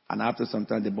 And after some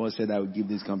time, the boss said, I will give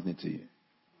this company to you.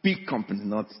 Big company,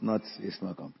 not a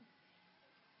small company.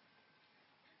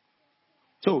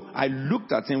 So I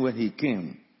looked at him when he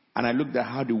came, and I looked at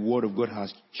how the word of God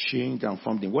has changed and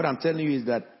formed him. What I'm telling you is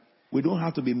that we don't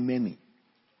have to be many.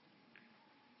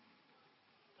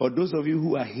 For those of you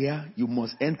who are here, you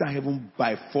must enter heaven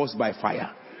by force, by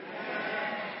fire.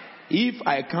 If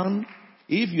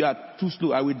you are too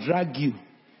slow, I will drag you.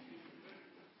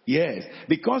 Yes.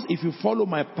 Because if you follow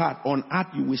my path on earth,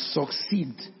 you will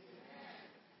succeed.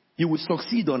 You will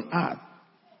succeed on earth.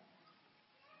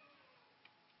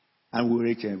 And we'll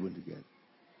reach heaven together.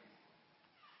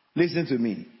 Listen to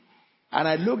me. And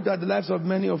I looked at the lives of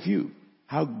many of you.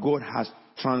 How God has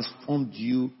transformed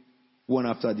you one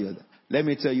after the other. Let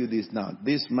me tell you this now.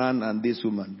 This man and this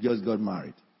woman just got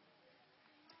married.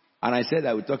 And I said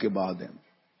I would talk about them.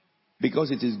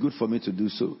 Because it is good for me to do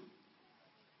so.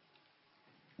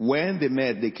 When they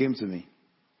met, they came to me.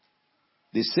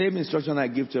 The same instruction I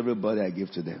give to everybody, I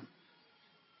give to them.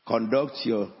 Conduct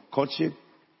your courtship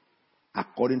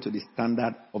according to the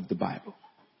standard of the Bible.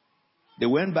 They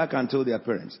went back and told their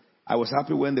parents. I was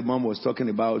happy when the mom was talking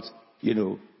about,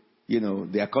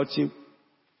 their courtship.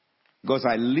 Because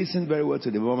I listened very well to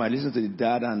the mom. I listened to the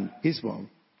dad and his mom.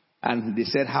 And they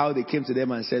said how they came to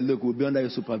them and said, look, we'll be under your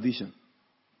supervision.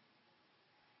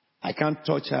 I can't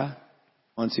touch her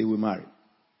until we marry.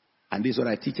 And this is what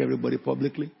I teach everybody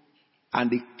publicly. And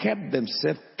they kept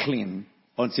themselves clean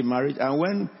until marriage. And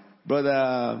when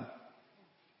Brother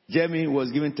Jeremy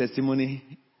was giving testimony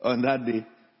on that day,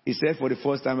 he said, for the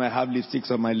first time I have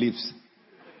lipsticks on my lips.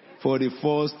 For the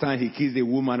first time he kissed a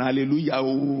woman. Hallelujah.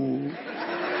 Oh.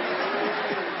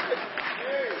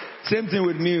 Same thing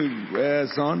with me,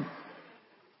 son.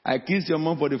 I kissed your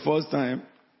mom for the first time.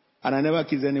 And I never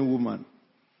kissed any woman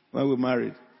when we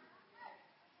married.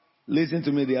 Listen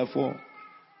to me, therefore.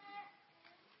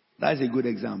 That's a good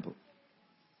example.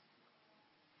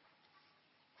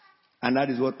 And that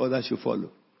is what others should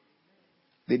follow.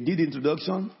 They did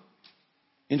introduction.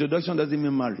 Introduction doesn't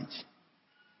mean marriage.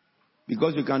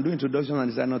 Because you can do introduction and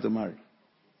decide not to marry.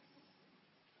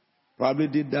 Probably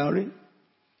did dowry.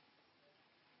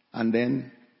 And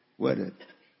then wedded.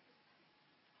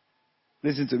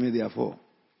 Listen to me, therefore.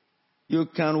 You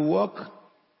can walk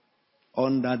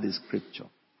under the scripture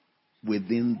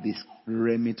within this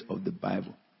remit of the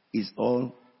Bible. It's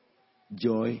all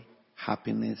joy,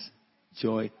 happiness,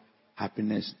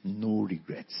 no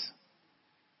regrets.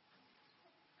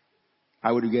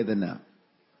 Are we together now?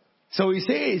 So he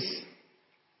says,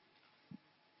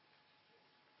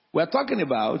 we're talking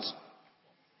about,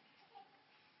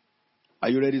 are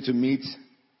you ready to meet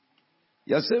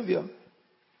your Savior?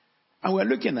 And we're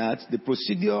looking at the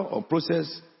procedure or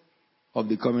process of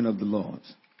the coming of the Lord.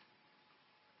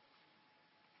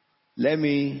 Let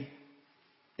me,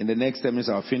 in the next 10 minutes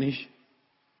I'll finish.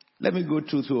 Let me go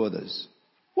through two others.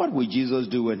 What will Jesus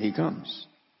do when he comes?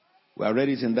 We have read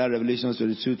it in that Revelation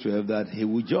 22:12 that he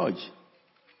will judge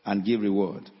and give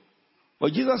reward.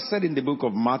 But Jesus said in the book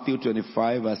of Matthew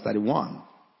 25 verse 31,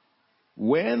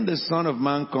 when the Son of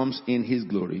Man comes in his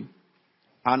glory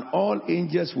and all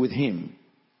angels with him,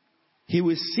 he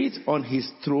will sit on his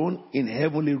throne in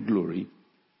heavenly glory.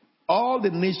 All the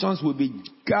nations will be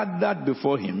gathered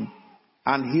before him,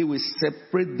 and he will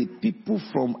separate the people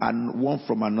from one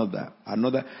from another,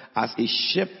 as a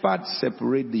shepherd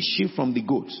separates the sheep from the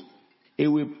goats. He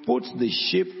will put the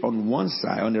sheep on one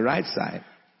side, on the right side,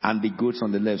 and the goats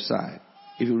on the left side.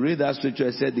 If you read that scripture,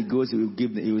 it said the goats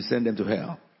he will send them to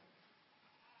hell.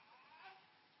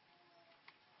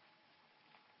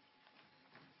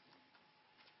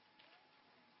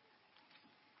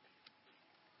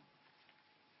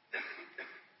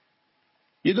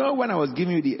 You know, when I was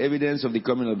giving you the evidence of the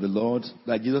coming of the Lord,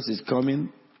 that Jesus is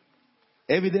coming,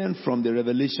 evident from the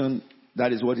revelation,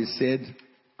 that is what he said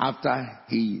after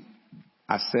he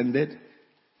ascended.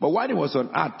 But while he was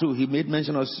on earth too, he made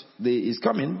mention of his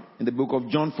coming in the book of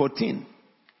John 14,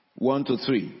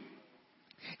 1-3.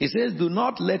 He says, do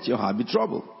not let your heart be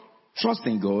troubled. Trust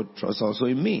in God, trust also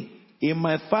in me. In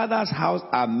my Father's house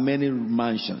are many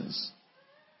mansions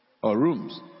or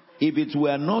rooms. If it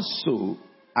were not so,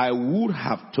 I would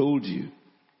have told you.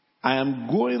 I am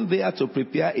going there to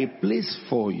prepare a place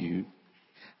for you.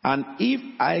 And if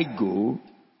I go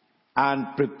and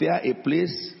prepare a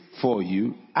place for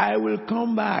you, I will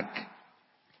come back.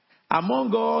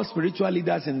 Among all spiritual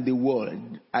leaders in the world,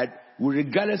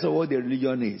 regardless of what their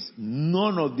religion is,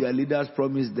 none of their leaders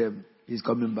promised them he's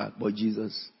coming back, but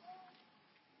Jesus.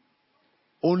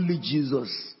 Only Jesus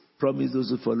promised those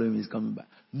who follow him he's coming back.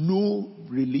 No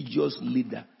religious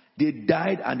leader. They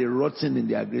died and they rotted in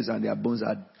their graves and their bones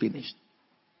are finished.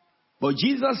 But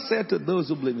Jesus said to those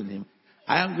who believe in him,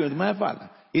 I am going to my Father.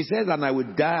 He says, and I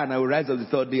will die and I will rise on the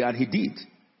third day. And he did.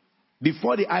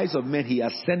 Before the eyes of men, he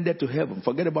ascended to heaven.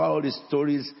 Forget about all the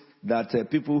stories that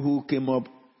people who came up,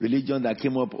 religion that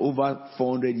came up over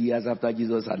 400 years after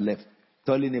Jesus had left,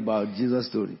 telling about Jesus'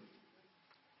 story.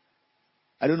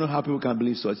 I don't know how people can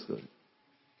believe such story.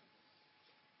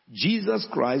 Jesus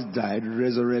Christ died,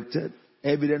 resurrected,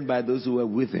 evident by those who were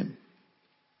with him,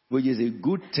 which is a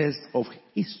good test of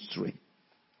history.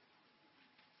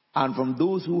 And from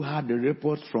those who had the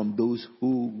reports from those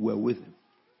who were with him.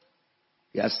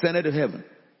 He ascended to heaven.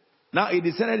 Now he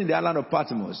descended in the island of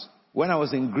Patmos. When I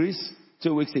was in Greece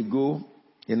 2 weeks ago,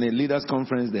 in a leaders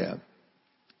conference there,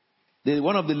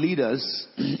 one of the leaders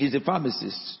is a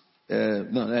pharmacist,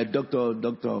 a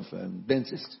doctor of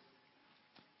dentist.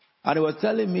 And he was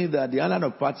telling me that the island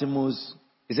of Patmos,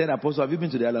 he said, Apostle, have you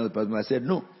been to the island of Patmos? I said,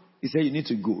 no. He said, you need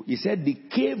to go. He said, the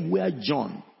cave where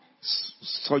John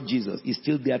saw Jesus is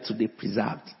still there today,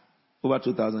 preserved, over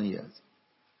 2,000 years.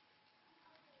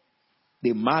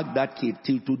 They mark that cave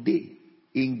till today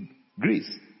in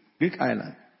Greece, Greek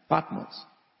island, Patmos.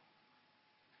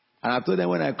 And I told them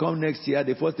when I come next year,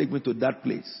 they first take me to that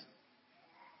place.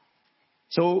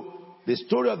 So the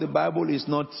story of the Bible is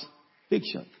not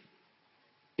fiction.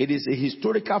 It is a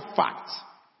historical fact.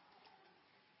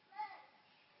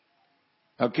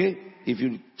 Okay? If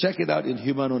you check it out in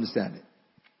human understanding.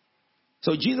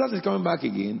 So Jesus is coming back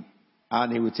again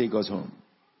and he will take us home.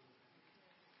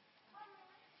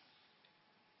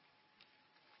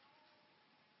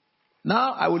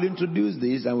 Now I will introduce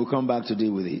this and we'll come back to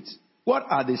deal with it. What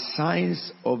are the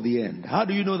signs of the end? How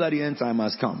do you know that the end time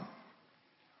has come?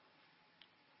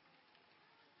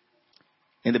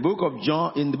 In the book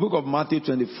of Matthew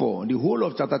 24, the whole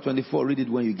of chapter 24, read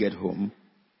it when you get home.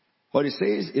 What it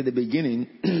says in the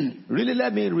beginning, really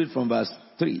let me read from verse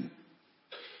 3.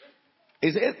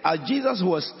 It says, as Jesus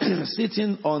was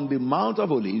sitting on the Mount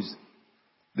of Olives,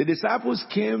 the disciples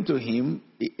came to him,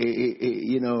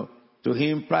 to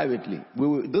him privately.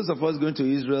 Those of us going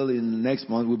to Israel in next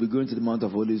month will be going to the Mount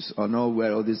of Olives or know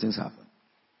where all these things happen.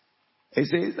 It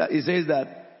says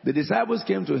that the disciples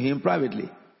came to him privately.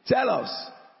 Tell us,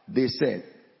 they said,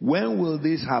 when will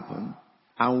this happen?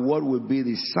 And what will be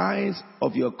the signs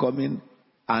of your coming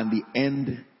and the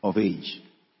end of age?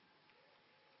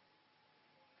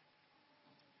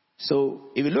 So,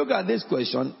 if you look at this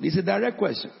question, this is a direct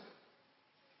question.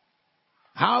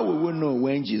 How will we know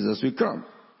when Jesus will come?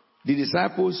 The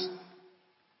disciples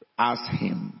asked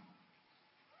him.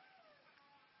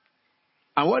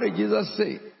 And what did Jesus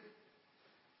say?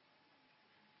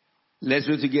 Let's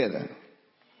read together.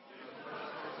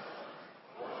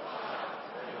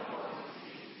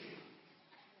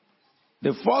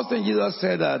 The first thing Jesus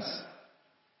said that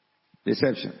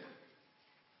deception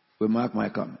will mark my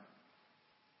coming.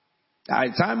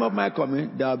 At the time of my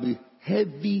coming, there will be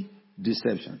heavy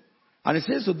deception. And it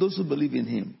says to those who believe in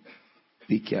him,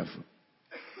 Be careful.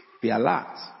 Be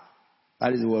alert.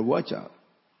 That is the word, watch out.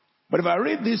 But if I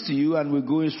read this to you and we're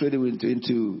going straight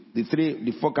into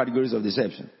the four categories of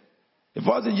deception. The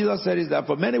first thing Jesus said is that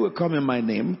for many will come in my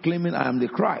name, claiming I am the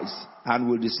Christ, and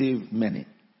will deceive many.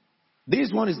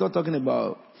 This one is not talking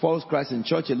about false Christ in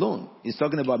church alone. It's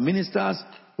talking about ministers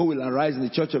who will arise in the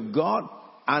church of God,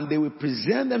 and they will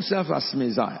present themselves as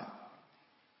Messiah.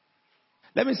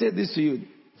 Let me say this to you.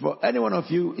 For any one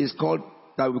of you is called,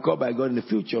 that will be called by God in the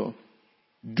future,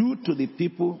 do to the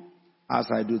people as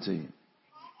I do to you.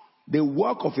 The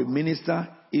work of a minister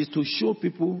is to show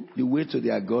people the way to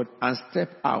their God and step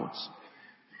out,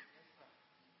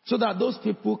 so that those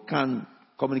people can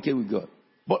communicate with God.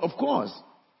 But of course,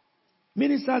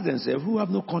 ministers themselves who have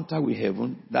no contact with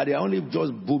heaven, that they are only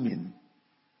just booming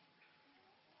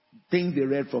things they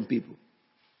read from people.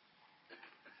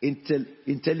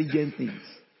 Intelligent things.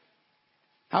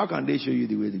 How can they show you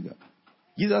the way to God?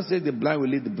 Jesus said the blind will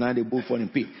lead the blind, they both fall in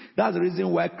pit. That's the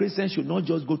reason why Christians should not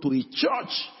just go to a church.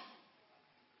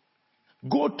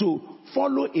 Go to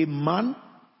follow a man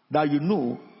that you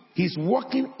know he's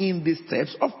walking in the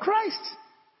steps of Christ.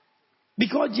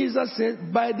 Because Jesus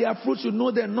said, by their fruits you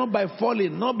know them, not by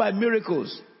falling, not by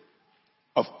miracles.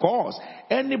 Of course,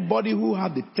 anybody who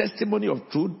has the testimony of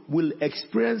truth will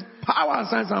experience power,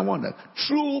 signs, and wonder.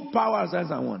 True power,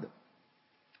 signs, and wonder.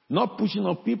 Not pushing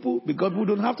on people because we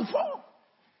don't have to fall.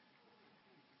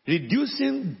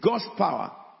 Reducing God's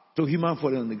power to human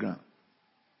falling on the ground.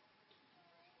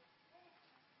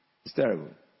 It's terrible.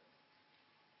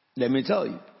 Let me tell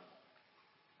you.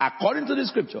 According to the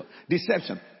scripture,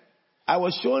 deception. I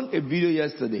was shown a video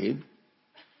yesterday.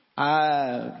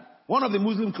 One of the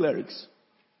Muslim clerics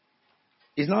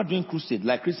is now doing crusade,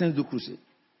 like Christians do crusade.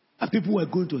 And people were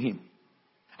going to him.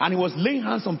 And he was laying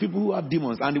hands on people who have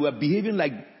demons. And they were behaving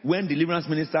like when deliverance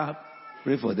minister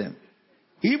prayed for them.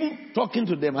 He even talking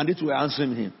to them and they were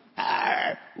answering him.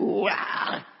 A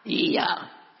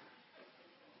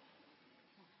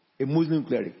Muslim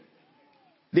cleric.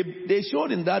 They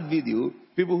showed in that video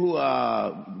people who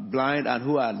are blind and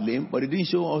who are lame, but they didn't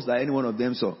show us that any one of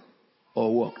them saw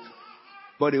or walked.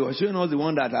 But they were showing us the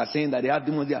one that are saying that they have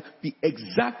demons there. Be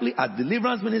exactly as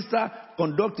deliverance minister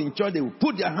conducting church, they will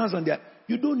put their hands on their.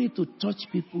 You don't need to touch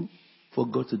people for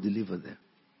God to deliver them.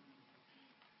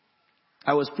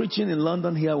 I was preaching in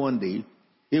London here one day.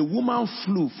 A woman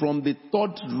flew from the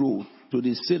third row to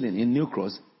the ceiling in New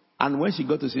Cross, and when she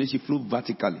got to the ceiling, she flew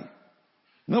vertically.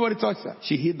 Nobody touched her.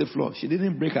 She hit the floor. She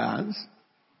didn't break her hands.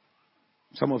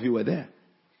 Some of you were there.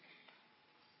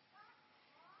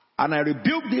 And I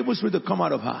rebuked the evil spirit to come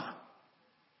out of her.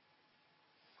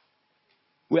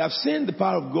 We have seen the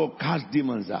power of God cast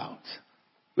demons out.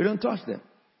 We don't touch them.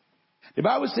 The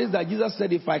Bible says that Jesus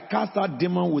said, if I cast out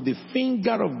demon with the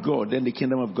finger of God, then the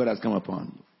kingdom of God has come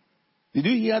upon you. Did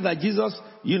you hear that Jesus,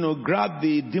 grabbed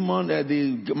the demon,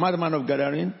 the madman of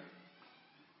Gadarene?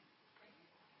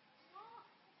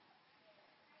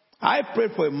 I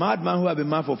prayed for a madman who had been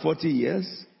mad for 40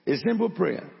 years. A simple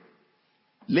prayer.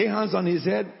 Lay hands on his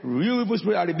head. Real evil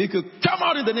spirit, I rebuke you. Come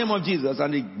out in the name of Jesus.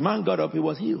 And the man got up. He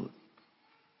was healed.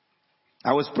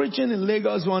 I was preaching in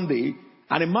Lagos one day.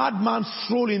 And a madman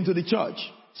strolled into the church.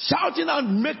 Shouting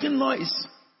and making noise.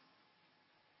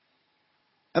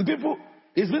 And people,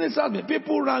 his ministers,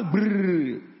 people ran.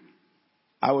 Brrr.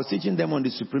 I was teaching them on the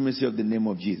supremacy of the name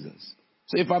of Jesus.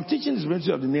 So if I'm teaching the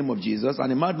supremacy of the name of Jesus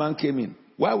and a madman came in,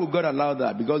 why would God allow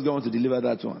that? Because God wants to deliver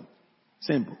that one.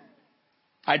 Simple.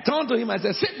 I turned to him, I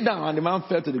said, sit down. And the man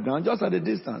fell to the ground just at a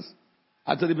distance.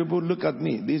 I told the people, look at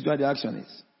me. This is what the action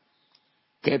is.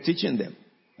 Kept teaching them.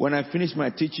 When I finished my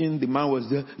teaching, the man was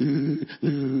there.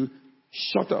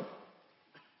 Shut up.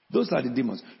 Those are the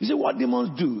demons. You see, what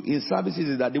demons do in services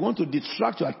is that they want to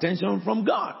distract your attention from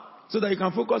God so that you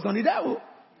can focus on the devil.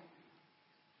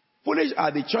 Foolish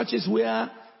are the churches where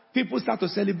people start to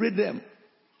celebrate them.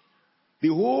 The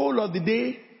whole of the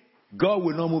day, God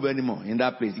will not move anymore in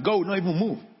that place. God will not even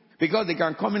move. Because they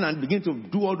can come in and begin to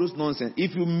do all those nonsense.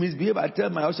 If you misbehave, I tell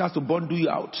my ushers to bundle you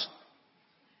out.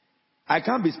 I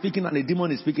can't be speaking and a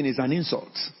demon is speaking. It's an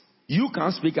insult. You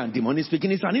can't speak and demon is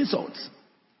speaking. It's an insult.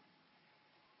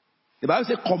 The Bible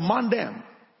says, command them.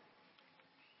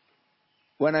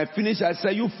 When I finished, I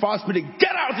said, you foul spirit,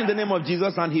 get out in the name of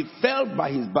Jesus. And he fell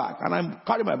by his back. And I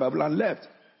carried my Bible and left.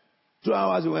 2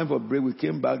 hours we went for break. We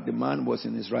came back. The man was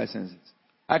in his right senses.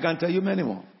 I can tell you many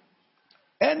more.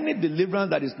 Any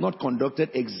deliverance that is not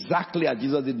conducted exactly as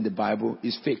Jesus did in the Bible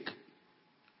is fake.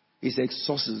 It's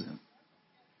exorcism.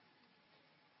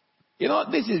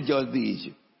 This is just the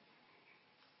issue.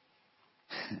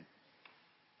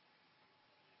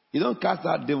 You don't cast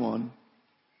out demon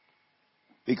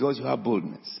because you have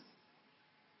boldness.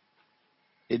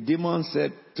 A demon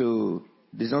said to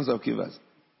the sons of Kivas,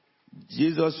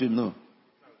 Jesus will know.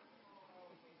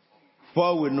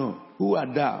 Paul will know. Who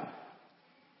are thou?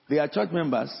 They are church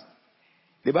members.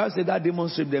 The Bible said that demon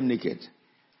stripped them naked.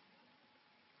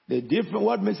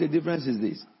 What makes a difference is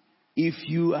this. If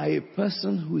you are a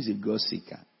person who is a God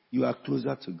seeker, you are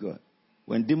closer to God.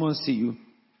 When demons see you,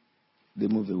 they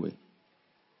move away.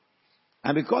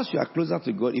 And because you are closer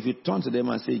to God, if you turn to them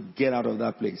and say, get out of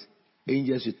that place,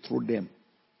 angels will throw them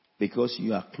because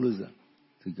you are closer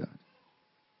to God.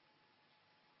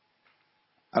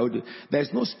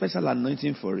 There's no special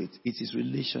anointing for it. It is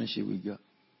relationship with God.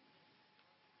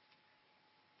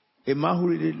 A man who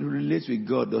relates with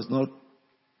God does not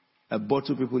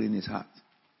bottle people in his heart.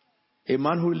 A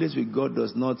man who relates with God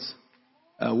does not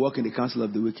walk in the counsel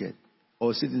of the wicked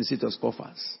or sit in the seat of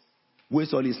scoffers.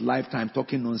 Waste all his lifetime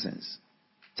talking nonsense.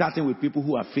 Chatting with people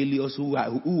who are failures, who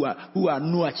are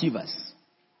no achievers.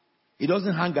 He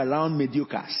doesn't hang around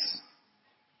mediocres.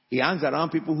 He hangs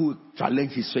around people who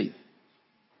challenge his faith.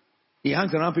 He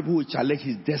hangs around people who challenge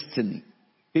his destiny.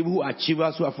 People who are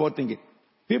achievers, who are forward-thinking.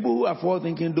 People who are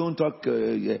forward-thinking don't talk,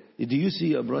 do you see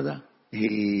your brother?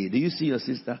 Hey, do you see your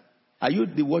sister? Are you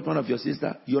the watchman of your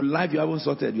sister? Your life you haven't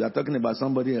sorted. You are talking about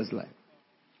somebody else's life.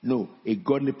 No, a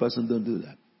godly person don't do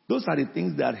that. Those are the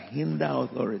things that hinder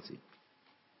authority.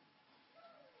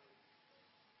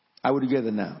 Are we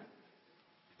together now?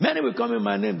 Many will come in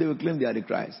my name. They will claim they are the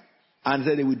Christ. And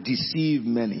then they will deceive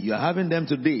many. You are having them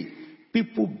today.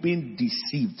 People being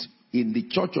deceived in the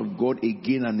church of God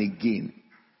again and again.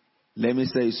 Let me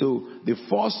say, so the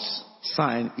first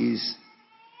sign is,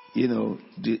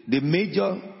 the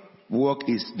major work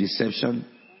is deception.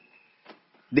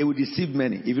 They will deceive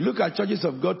many. If you look at churches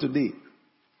of God today,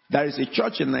 there is a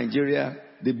church in Nigeria.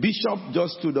 The bishop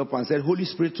just stood up and said, Holy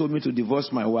Spirit told me to divorce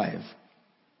my wife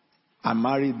and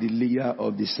marry the leader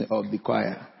of the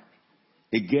choir,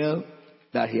 a girl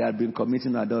that he had been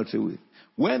committing adultery with.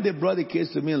 When they brought the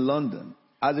case to me in London,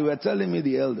 as they were telling me,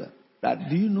 the elder, that,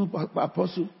 do you know,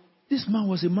 Apostle, this man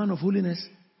was a man of holiness.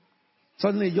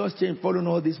 Suddenly he just changed, following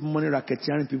all these money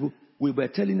racketeering people. We were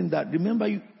telling him that, remember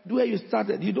where you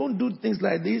started. You don't do things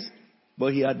like this.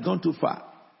 But he had gone too far.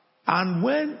 And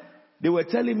when they were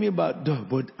telling me about,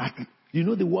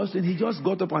 the worst thing, he just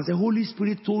got up and said, Holy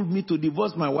Spirit told me to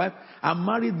divorce my wife and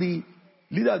marry the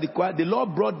leader of the choir. The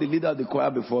Lord brought the leader of the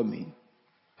choir before me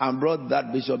and brought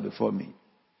that bishop before me.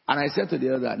 And I said to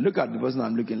the other, look at the person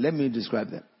I'm looking, let me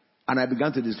describe them. And I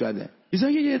began to describe them. He said,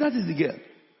 yeah, that is the girl.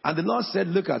 And the Lord said,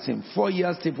 look at him. 4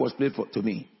 years tip was played to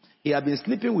me. He had been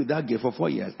sleeping with that girl for 4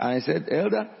 years. And I said,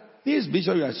 Elder, this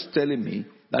bishop you are telling me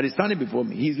that is standing before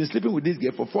me, he's been sleeping with this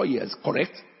girl for 4 years,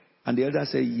 correct? And the elder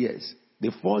said, yes.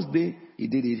 The first day he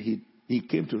did it, he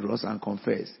came to us and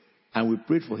confessed. And we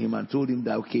prayed for him and told him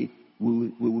that, okay,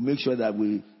 we will make sure that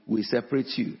we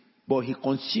separate you. But he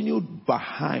continued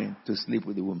behind to sleep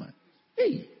with the woman.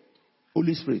 Hey,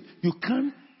 Holy Spirit, you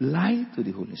can't lie to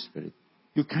the Holy Spirit.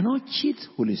 You cannot cheat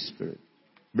Holy Spirit.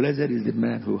 Blessed is the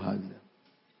man who has them.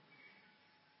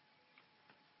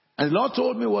 And the Lord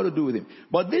told me what to do with him.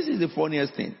 But this is the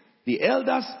funniest thing. The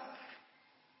elders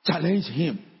challenged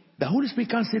him. The Holy Spirit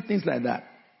can't say things like that.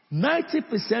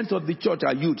 90% of the church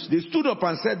are youths. They stood up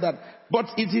and said that, but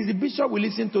it is the bishop we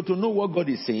listen to know what God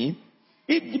is saying.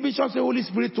 If the bishop said Holy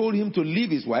Spirit told him to leave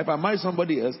his wife and marry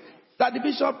somebody else, that the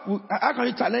bishop, how can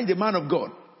you challenge the man of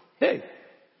God? Hey,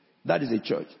 that is a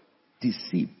church.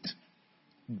 Deceived.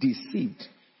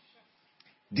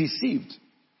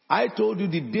 I told you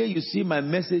the day you see my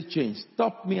message change,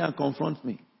 stop me and confront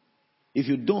me. If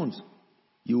you don't,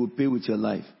 you will pay with your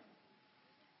life.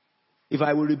 If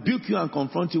I will rebuke you and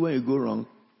confront you when you go wrong,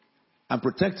 I'm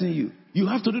protecting you. You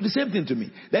have to do the same thing to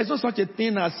me. There's no such a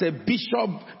thing as a bishop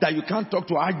that you can't talk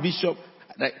to, archbishop.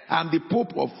 I'm the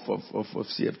Pope of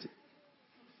CFT.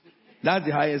 That's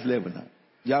the highest level now.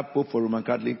 You have Pope for Roman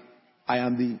Catholic. I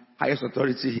am the highest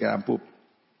authority here. I'm Pope.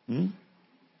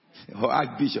 Or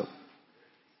Archbishop.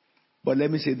 But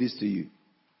let me say this to you.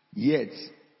 Yet,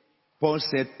 Paul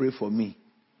said, pray for me.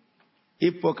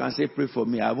 If Paul can say, pray for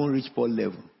me, I won't reach Paul's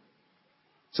level.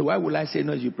 So why will I say,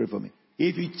 no, you pray for me?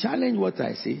 If you challenge what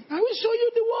I say, I will show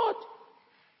you the word.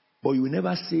 But you will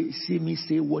never see me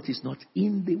say what is not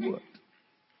in the word.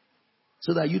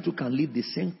 So that you too can live the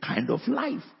same kind of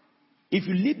life. If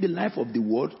you live the life of the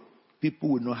word, people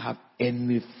will not have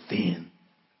anything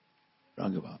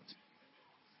wrong about it.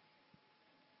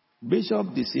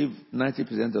 Bishop deceived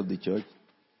 90% of the church.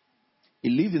 He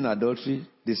lived in adultery.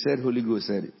 They said Holy Ghost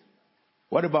said it.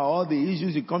 What about all the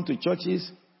issues? You come to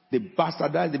churches, they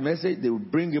bastardize the message. They will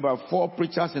bring about 4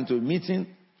 preachers into a meeting.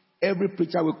 Every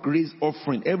preacher will raise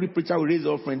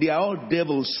offering. They are all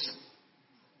devils.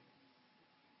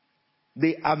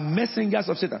 They are messengers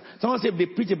of Satan. Someone said they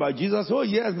preach about Jesus. Oh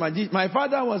yes, my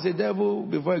father was a devil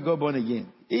before he got born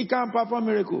again. He can perform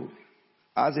miracle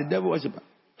as a devil worshiper.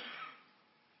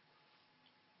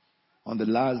 On the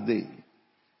last day,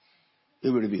 it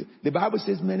will reveal. The Bible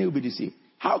says many will be deceived.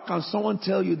 How can someone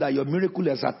tell you that your miracle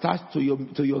is attached to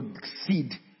your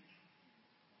seed?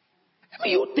 I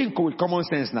mean, you think with common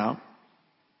sense now.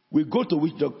 We go to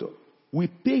witch doctor. We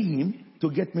pay him to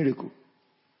get miracle.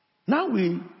 Now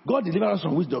God deliver us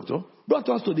from witch doctor, brought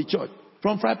us to the church.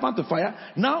 From fry pan to fire.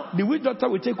 Now the witch doctor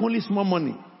will take only small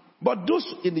money. But those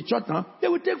in the church now, they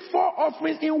will take 4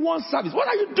 offerings in one service. What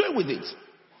are you doing with it?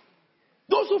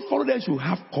 Those who follow them should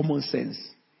have common sense.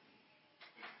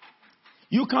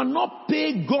 You cannot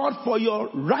pay God for your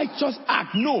righteous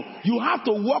act. No, you have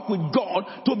to work with God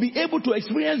to be able to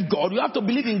experience God. You have to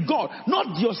believe in God.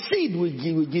 Not your seed will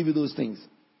give you those things.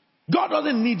 God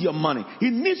doesn't need your money. He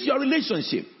needs your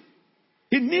relationship.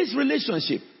 He needs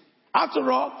relationship. After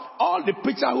all the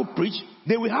preachers who preach,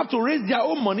 they will have to raise their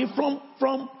own money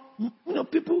from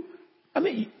people. I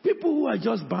mean, people who are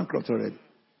just bankrupt already.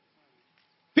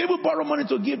 People borrow money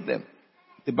to give them.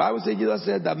 The Bible says, Jesus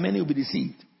said that many will be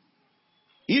deceived.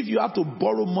 If you have to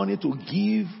borrow money to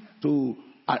give to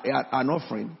an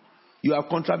offering, you are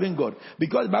contravening God.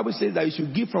 Because the Bible says that you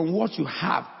should give from what you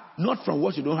have, not from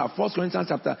what you don't have. 2 Corinthians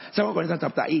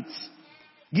chapter 8.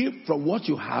 Give from what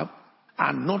you have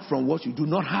and not from what you do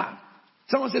not have.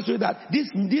 Someone says to you that this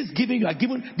giving you are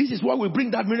given, this is what will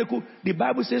bring that miracle. The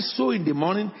Bible says sow in the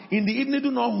morning, in the evening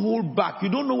do not hold back. You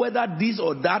don't know whether this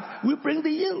or that will bring the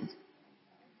yield.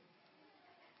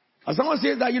 And someone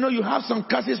says that, you have some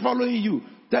curses following you.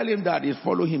 Tell him that is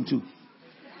follow him too.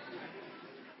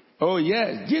 Oh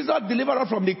yes. Jesus delivered us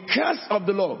from the curse of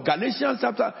the law. Galatians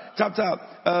chapter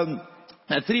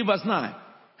 3 verse 9.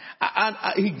 And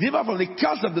he delivered from the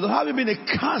curse of the law, having been a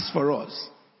curse for us.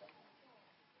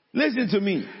 Listen to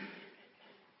me.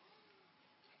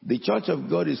 The church of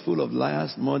God is full of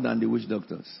liars more than the witch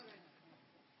doctors.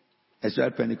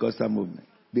 Especially Pentecostal movement.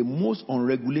 The most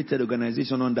unregulated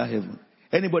organization under heaven.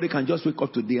 Anybody can just wake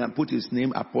up today and put his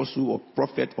name, apostle or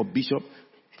prophet or bishop.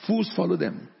 Fools follow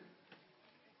them.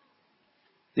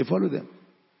 They follow them.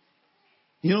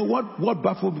 You know what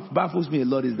baffles me a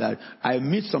lot is that I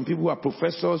meet some people who are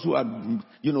professors, who are,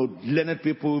 learned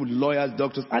people, lawyers,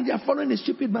 doctors, and they are following a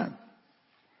stupid man.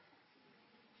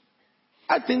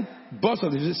 I think both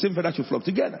of the same feather should flock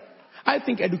together. I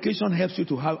think education helps you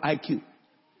to have IQ.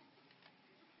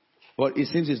 But it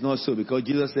seems it's not so, because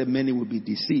Jesus said many will be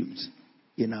deceived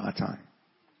in our time.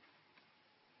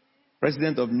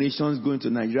 President of nations going to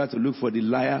Nigeria to look for the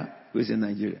liar who is in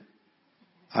Nigeria.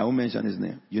 I won't mention his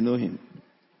name. You know him.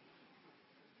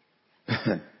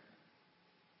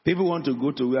 People want to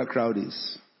go to where crowd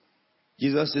is.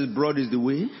 Jesus says broad is the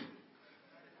way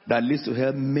that leads to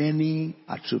hell. Many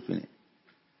are trooping it.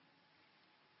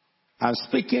 I'm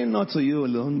speaking not to you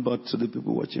alone, but to the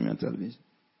people watching me on television.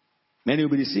 Many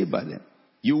will be deceived by them.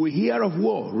 You will hear of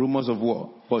war, rumors of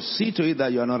war, but see to it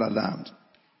that you are not alarmed.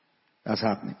 That's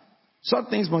happening. Some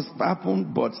things must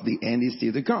happen, but the end is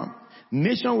still to come.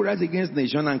 Nation will rise against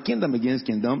nation and kingdom against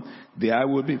kingdom. There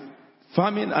will be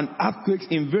famine and earthquakes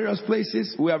in various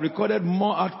places. We have recorded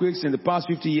more earthquakes in the past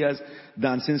 50 years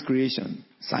than since creation.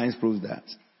 Science proves that.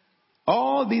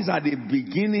 All these are the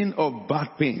beginning of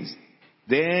bad pains.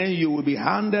 Then you will be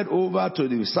handed over to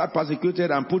the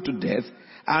persecuted and put to death,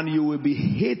 and you will be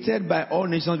hated by all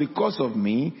nations because of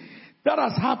me. That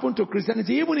has happened to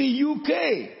Christianity, even in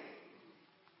UK.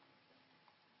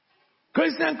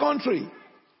 Christian country.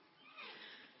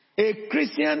 A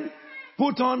Christian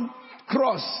put on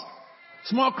cross,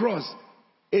 small cross,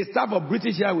 a staff of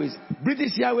British Airways.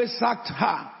 British Airways sacked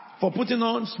her for putting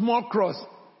on small cross.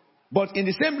 But in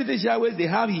the same British Airways, they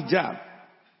have hijab.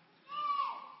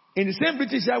 In the same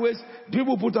British Airways,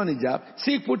 people put on hijab.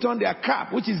 Sikh put on their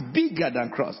cap, which is bigger than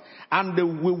cross. And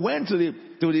we went to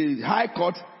the High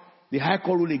Court. The High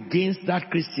Court ruled against that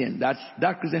Christian.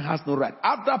 That Christian has no right.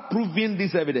 After proving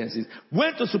these evidences,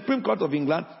 went to Supreme Court of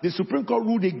England. The Supreme Court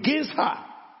ruled against her.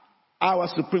 Our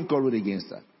Supreme Court ruled against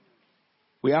her.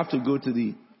 We have to go to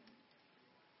the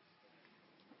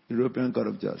European Court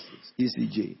of Justice,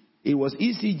 ECJ. It was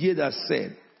ECJ that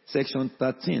said Section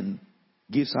 13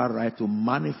 gives her right to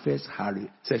manifest her,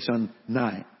 Section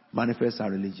 9, manifest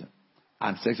her religion.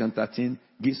 And Section 13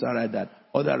 gives her right that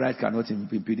other rights cannot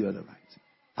impede the other rights.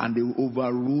 And they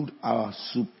overruled our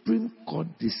Supreme Court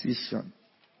decision.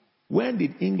 When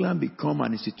did England become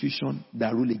an institution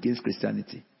that ruled against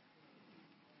Christianity?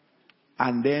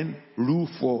 And then rule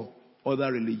for other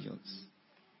religions.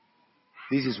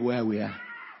 This is where we are.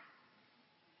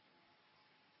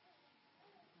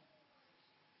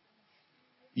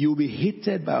 You'll be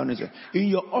hated by all nations. In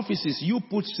your offices, you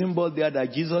put symbol there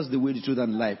that Jesus is the way, the truth,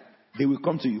 and life. They will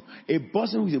come to you. A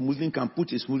person who is a Muslim can put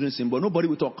his Muslim symbol. Nobody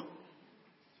will talk.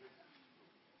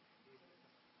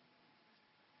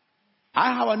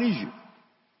 I have an issue.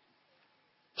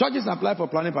 Churches apply for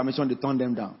planning permission, they turn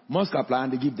them down. Mosques apply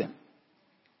and they give them.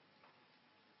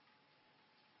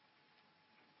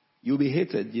 You'll be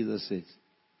hated, Jesus says.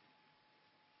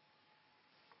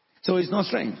 So it's not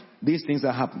strange. These things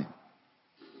are happening.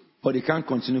 But it can't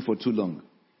continue for too long.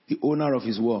 The owner of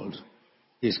his world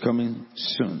is coming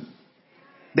soon.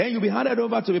 Then you'll be handed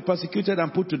over to be persecuted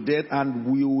and put to death,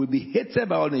 and you will be hated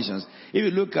by all nations. If you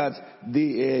look at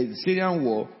the Syrian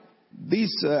war,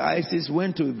 this ISIS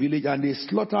went to a village and they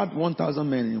slaughtered 1,000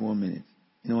 men in 1 minute.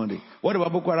 In 1 day. What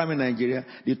about Boko Haram in Nigeria?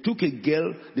 They took a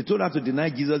girl, they told her to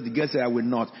deny Jesus. The girl said, I will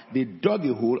not. They dug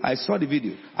a hole. I saw the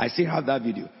video. I still have that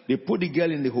video. They put the girl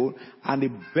in the hole and they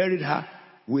buried her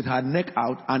with her neck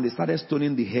out, and they started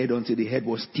stoning the head until the head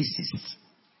was pieces.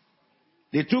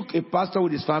 They took a pastor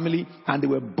with his family and they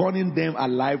were burning them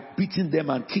alive, beating them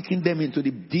and kicking them into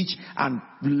the ditch and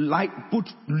put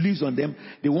leaves on them.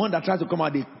 The one that tried to come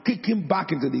out, they kicked him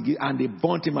back into the ditch and they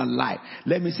burnt him alive.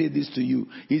 Let me say this to you.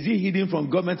 Is it hidden from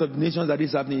government of the nations that this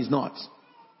is happening? It's not.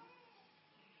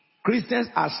 Christians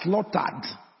are slaughtered.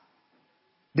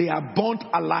 They are burnt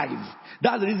alive.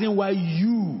 That's the reason why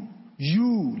you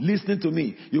listening to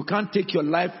me, you can't take your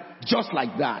life just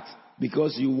like that.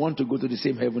 Because you want to go to the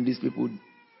same heaven these people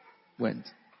went.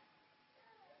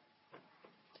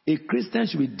 A Christian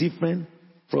should be different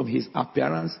from his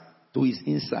appearance to his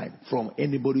inside from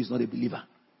anybody who is not a believer.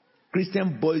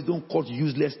 Christian boys don't cut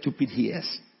useless, stupid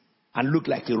hairs and look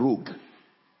like a rogue.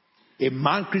 A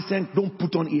man Christian don't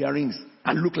put on earrings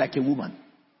and look like a woman.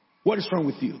 What is wrong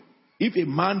with you? If a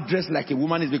man dressed like a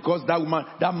woman, it's because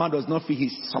that man does not feel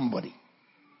he's somebody.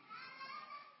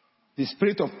 The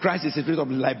Spirit of Christ is a spirit of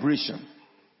liberation.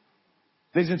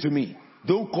 Listen to me.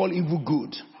 Don't call evil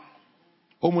good.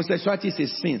 Homosexuality is a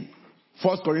sin.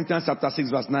 1 Corinthians chapter 6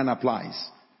 verse 9 applies.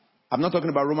 I'm not talking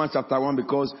about Romans chapter 1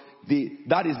 because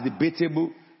that is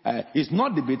debatable. It's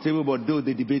not debatable, but though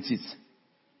they debate it.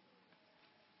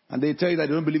 And they tell you that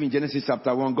they don't believe in Genesis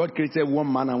chapter 1. God created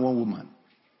one man and one woman.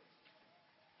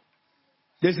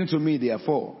 Listen to me,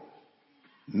 therefore.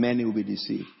 Many will be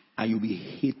deceived and you'll be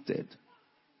hated.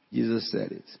 Jesus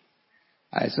said it.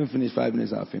 I soon finish 5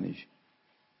 minutes, I'll finish.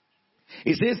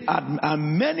 It says,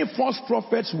 and many false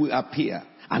prophets will appear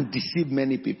and deceive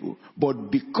many people.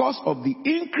 But because of the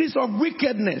increase of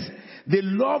wickedness, the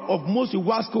love of most will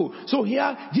wax cold. So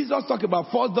here, Jesus talked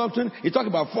about false doctrine. He talked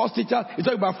about false teachers. He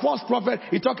talked about false prophet.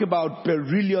 He talked about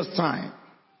perilous time.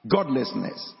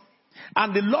 Godlessness.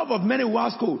 And the love of many will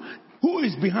wax cold. Who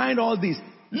is behind all this?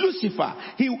 Lucifer.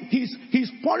 He's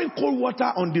pouring cold water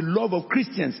on the love of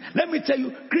Christians. Let me tell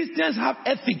you, Christians have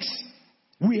ethics.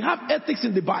 We have ethics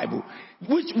in the Bible,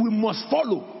 which we must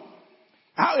follow.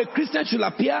 How a Christian should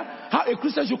appear, how a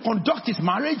Christian should conduct his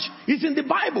marriage is in the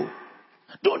Bible.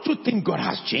 Don't you think God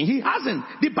has changed? He hasn't.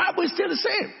 The Bible is still the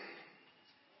same.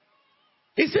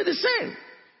 It's still the same.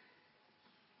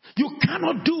 You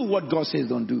cannot do what God says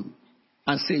don't do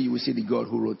and say you will see the God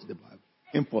who wrote the Bible.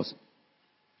 Impossible.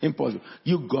 Impossible.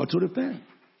 You got to repent.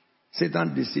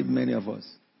 Satan deceived many of us.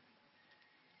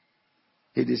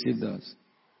 He deceived us.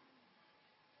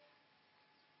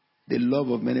 The love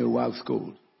of many will wax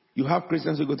cold. You have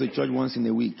Christians who go to church once in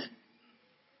a week.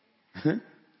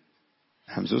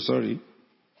 I'm so sorry.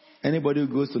 Anybody who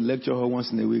goes to lecture hall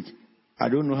once in a week, I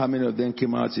don't know how many of them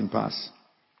came out in pass.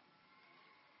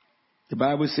 The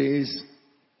Bible says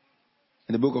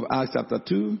in the book of Acts chapter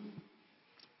 2,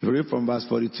 if you read from verse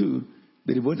 42,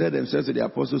 they devoted themselves to the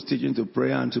apostles' teaching, to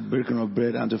prayer, and to breaking of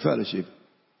bread, and to fellowship.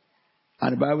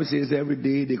 And the Bible says every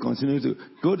day they continue to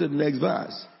go to the next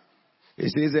verse.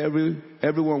 It says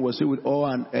everyone was filled with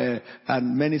awe,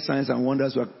 and many signs and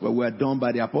wonders were done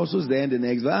by the apostles. Then the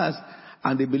next verse,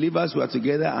 and the believers were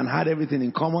together and had everything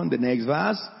in common. The next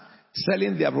verse,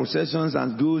 selling their possessions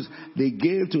and goods, they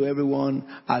gave to everyone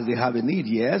as they have a need.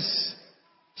 Yes?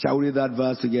 Shall we read that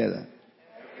verse together?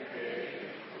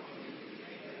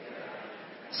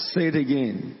 Say it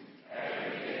again.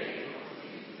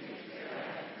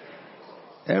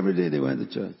 Every day they went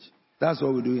to church. That's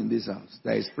what we do in this house.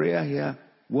 There is prayer here,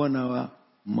 1 hour,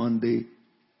 Monday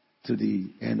to the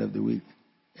end of the week.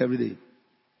 Every day.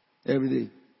 Every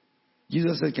day.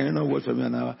 Jesus said, can you not watch for me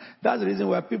an hour? That's the reason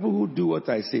why people who do what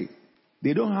I say,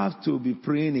 they don't have to be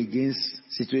praying against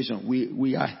situation.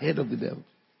 We are ahead of the devil.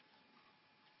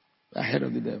 Ahead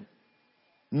of the devil.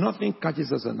 Nothing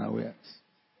catches us unawares.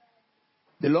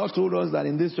 The Lord told us that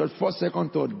in this church, first,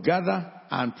 second, third, gather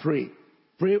and pray.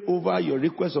 Pray over your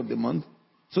request of the month.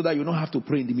 so that you don't have to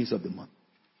pray in the midst of the month.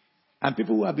 And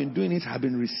people who have been doing it have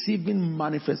been receiving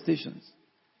manifestations.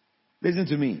 Listen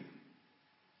to me.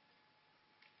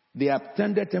 They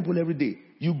attend the temple every day.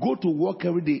 You go to work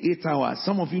every day, 8 hours.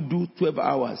 Some of you do 12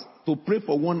 hours. To pray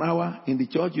for 1 hour in the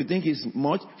church, you think it's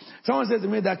much? Someone says to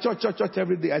me that church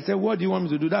every day. I said, what do you want me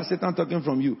to do? That's Satan talking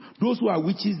from you. Those who are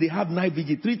witches, they have night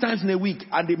vigil 3 times in a week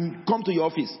and they come to your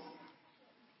office.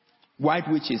 White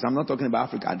witches. I'm not talking about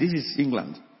Africa. This is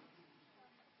England.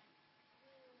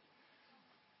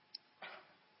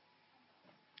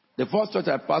 The first church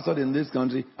I pastored in this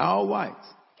country are all white.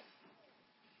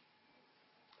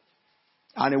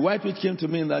 And a white witch came to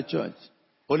me in that church,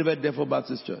 Oliver Defo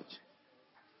Baptist Church.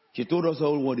 She told us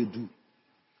all what they do.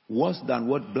 Worse than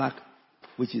what black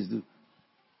witches do.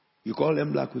 You call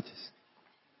them black witches.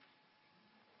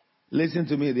 Listen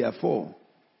to me, therefore.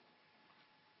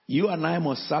 You and I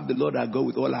must serve the Lord our God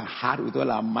with all our heart, with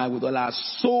all our mind, with all our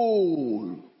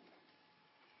soul.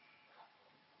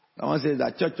 Someone says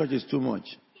that church is too much.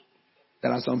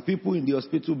 There are some people in the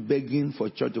hospital begging for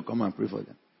church to come and pray for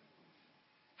them.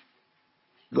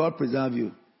 God preserve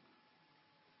you.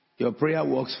 Your prayer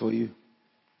works for you.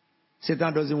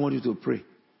 Satan doesn't want you to pray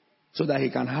so that he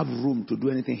can have room to do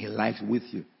anything he likes with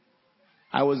you.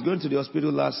 I was going to the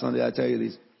hospital last Sunday. I tell you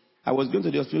this. I was going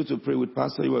to the hospital to pray with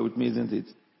Pastor. You were with me, isn't it?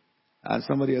 And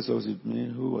somebody else was with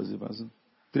me. Who was the person?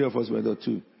 3 of us were there,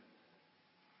 2.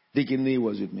 Deacon Nee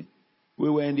was with me. We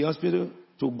were in the hospital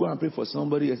to go and pray for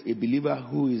somebody else, a believer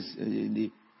who is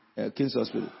in the King's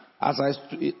Hospital.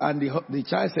 The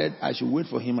child said I should wait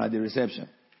for him at the reception.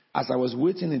 As I was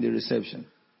waiting in the reception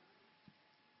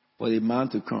for the man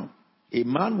to come, a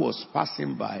man was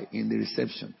passing by in the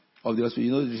reception of the hospital.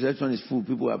 You know, the reception is full.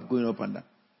 People are going up and down.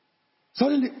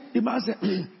 Suddenly, the man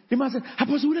said,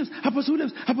 Apostle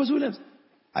Williams.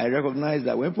 I recognized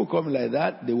that when people come like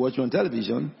that, they watch on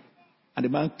television, and the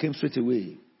man came straight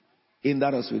away in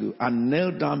that hospital and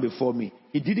knelt down before me.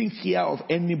 He didn't hear of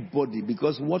anybody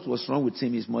because what was wrong with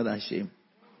him is more than shame.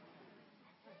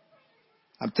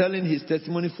 I'm telling his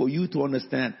testimony for you to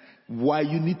understand why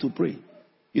you need to pray.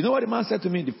 You know what the man said to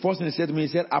me? The first thing he said to me, he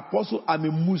said, Apostle, I'm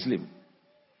a Muslim,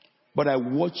 but I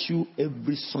watch you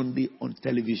every Sunday on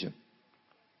television.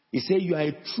 He said, you are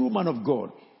a true man of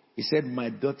God. He said, my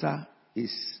daughter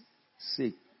is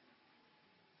sick.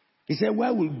 He said, why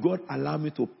will God allow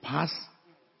me to pass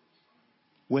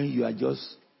when you are just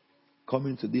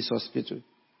coming to this hospital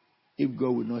if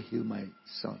God will not heal my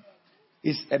son?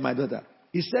 My daughter.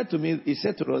 He said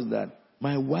to us that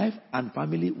my wife and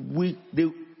family,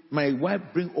 my wife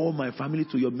bring all my family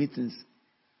to your meetings.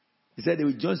 He said they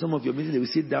will join some of your meetings, they will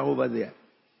sit down over there.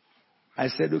 I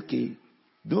said, okay,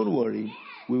 don't worry,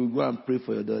 we will go and pray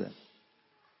for your daughter.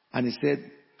 And he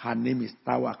said, her name is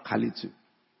Tawa Kalitu,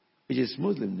 which is a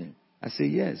Muslim name. I said,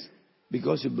 yes,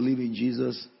 because you believe in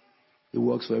Jesus, it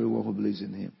works for everyone who believes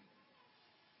in him.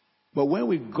 But when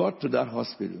we got to that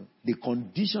hospital, the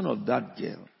condition of that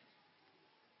girl,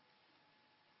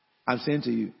 I'm saying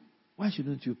to you, why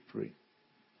shouldn't you pray?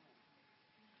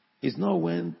 It's not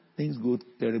when things go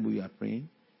terrible you are praying.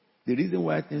 The reason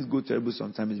why things go terrible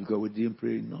sometimes is because we didn't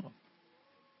pray enough.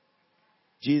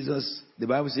 Jesus, the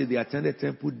Bible says they attended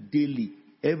temple daily.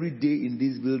 Every day in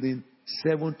this building,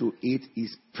 7 to 8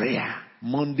 is prayer.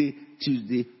 Monday,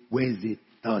 Tuesday, Wednesday,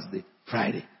 Thursday,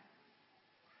 Friday.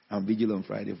 I'm vigil on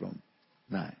Friday from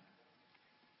 9.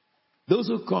 Those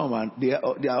who come, and they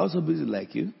are also busy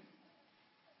like you.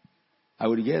 Are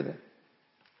we together?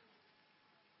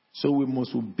 So we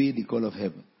must obey the call of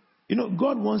heaven. You know,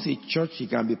 God wants a church he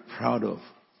can be proud of.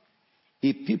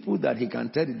 A people that he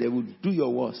can tell the devil, do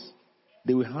your worst.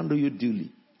 They will handle you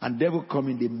duly. And devil come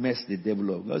in, they mess the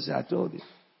devil up. God said, I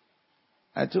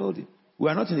told you. We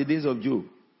are not in the days of Job.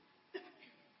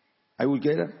 Are we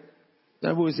together?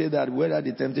 Some people will say that whether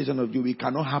the temptation of Job, it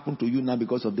cannot happen to you now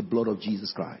because of the blood of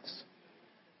Jesus Christ.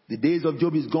 The days of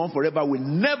Job is gone forever, will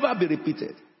never be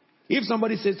repeated. If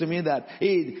somebody says to me that,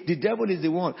 hey, the devil is the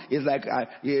one, it's like,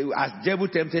 as devil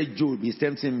tempted Job, he's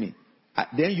tempting me.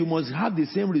 Then you must have the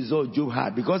same result Job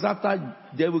had. Because after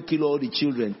devil killed all the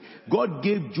children, God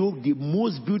gave Job the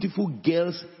most beautiful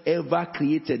girls ever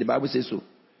created. The Bible says so.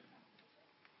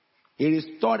 He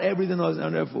restored everything that was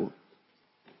wonderful.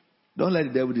 Don't let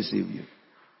the devil deceive you.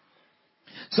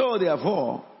 So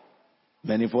therefore,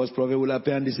 many false prophets will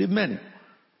appear and deceive many.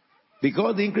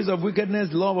 Because the increase of wickedness,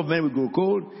 love of men will grow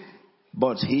cold.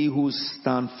 But he who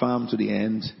stands firm to the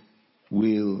end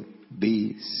will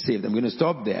be saved. I'm going to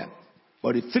stop there.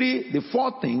 But the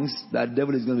 4 things that the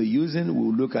devil is going to be using,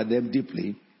 we'll look at them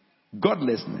deeply.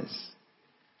 Godlessness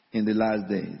in the last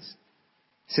days.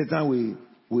 Satan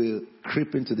will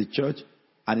creep into the church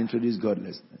and introduce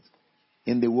godlessness.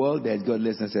 In the world, there is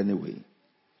godlessness anyway.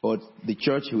 But the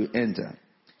church will enter.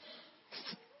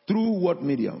 Through what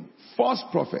medium? False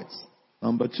prophets.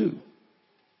 Number 2.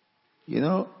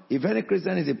 If any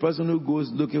Christian is a person who goes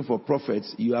looking for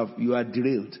prophets, you are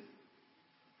derailed.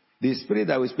 The spirit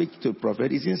that will speak to a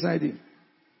prophet is inside him.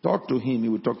 Talk to him, he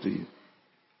will talk to you.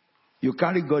 You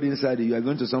carry God inside you. You are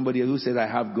going to somebody who says, I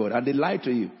have God. And they lie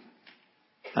to you.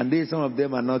 And some of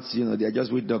them are not, they are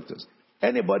just weak doctors.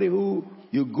 Anybody who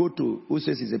you go to who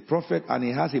says he's a prophet and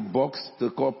he has a box to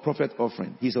call prophet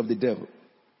offering, he's of the devil.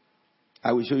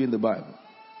 I will show you in the Bible.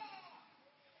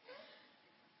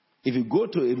 If you go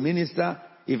to a minister,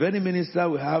 if any minister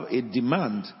will have a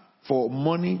demand for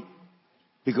money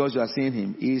because you are seeing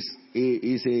him,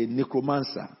 is a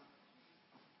necromancer.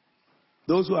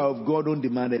 Those who are of God don't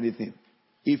demand anything.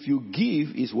 If you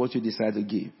give, it's what you decide to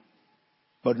give.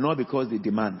 But not because they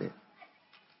demand it.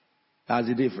 That's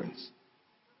the difference.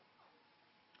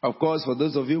 Of course, for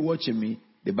those of you watching me,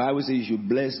 the Bible says you should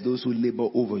bless those who labor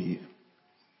over you.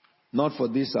 Not for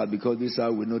this side, because this side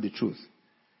will know the truth.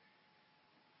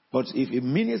 But if a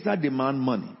minister demands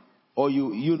money, or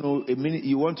you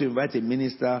want to invite a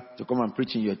minister to come and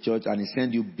preach in your church and he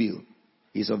send you bill,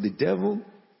 he's of the devil,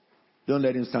 don't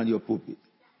let him stand your pulpit.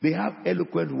 They have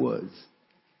eloquent words,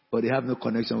 but they have no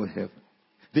connection with heaven.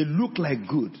 They look like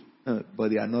good, but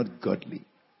they are not godly.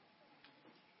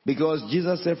 Because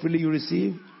Jesus said, freely you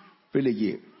receive, freely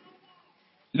give.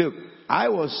 Look, I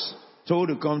was told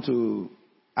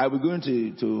I was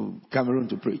going to Cameroon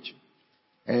to preach.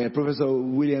 Professor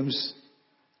Williams,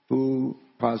 who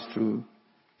passed through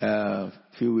a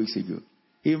few weeks ago,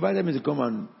 he invited me to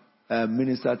come and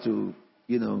minister to,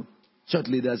 church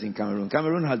leaders in Cameroon.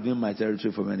 Cameroon has been my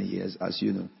territory for many years, as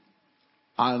you know.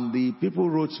 And the people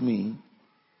wrote me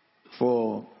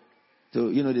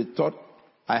they thought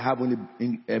I have only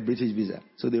a British visa.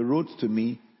 So they wrote to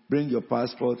me, bring your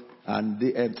passport and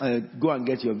go and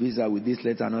get your visa with this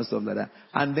letter and all stuff like that.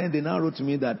 And then they now wrote to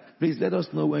me that, please let us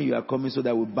know when you are coming so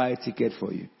that we'll buy a ticket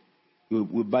for you.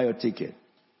 We'll buy your ticket.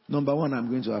 Number 1, I'm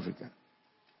going to Africa.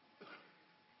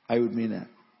 Are you with me now?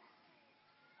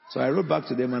 So I wrote back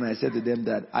to them and I said to them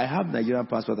that I have Nigerian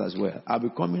passport as well. I'll be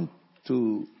coming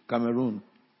to Cameroon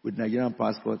with Nigerian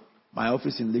passport. My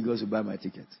office in Lagos will buy my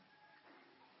ticket.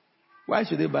 Why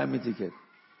should they buy me ticket?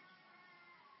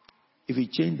 If you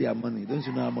change their money, don't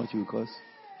you know how much it will cost?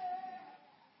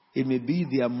 It may be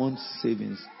their month's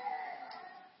savings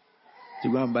to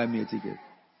go and buy me a ticket.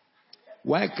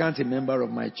 Why can't a member of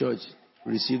my church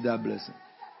receive that blessing?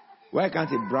 Why can't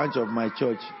a branch of my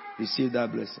church receive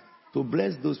that blessing? To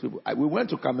bless those people. We went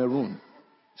to Cameroon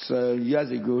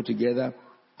years ago together,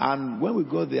 and when we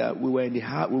got there, we were in the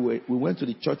house. We went to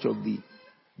the church of the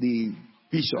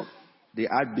bishop, the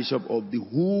archbishop of the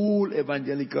whole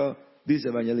evangelical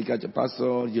church,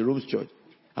 Pastor Jerome's church.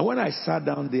 And when I sat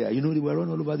down there, they were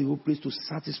running all over the whole place to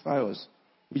satisfy us,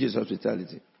 which is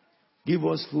hospitality. Give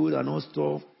us food and all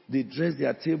stuff. They dress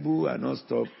their table and all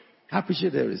stuff. I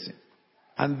appreciate everything.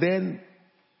 And then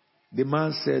the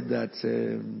man said that,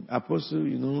 Apostle,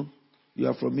 you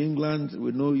are from England.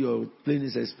 We know your plane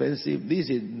is expensive. This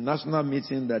is a national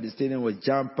meeting that the stadium was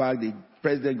jam-packed. The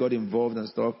president got involved and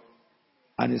stuff.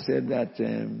 And he said that,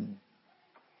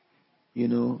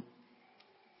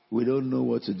 we don't know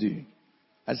what to do.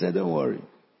 I said, don't worry.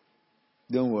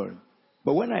 Don't worry.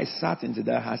 But when I sat into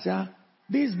that house, I said,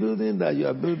 this building that you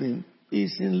are building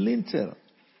is in lintel.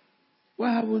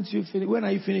 Why haven't you finished? When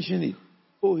are you finishing it?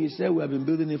 Oh, he said, we have been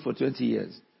building it for 20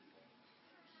 years.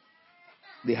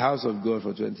 The house of God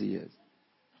for 20 years.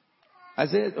 I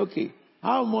said, okay,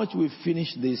 how much we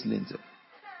finish this lintel?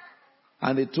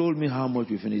 And they told me how much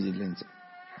we finished the lintel.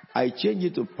 I changed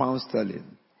it to pound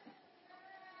sterling.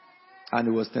 And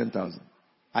it was 10,000.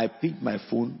 I picked my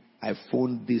phone. I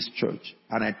phoned this church.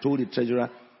 And I told the treasurer,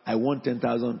 I want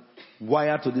 10,000.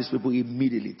 Wire to these people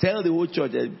immediately. Tell the whole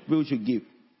church that people should give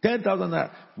 10,000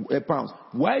 pounds.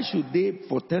 Why should they,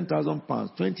 for 10,000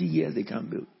 pounds, 20 years they can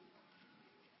build?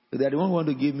 So they don't want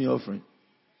to give me offering.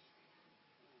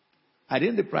 I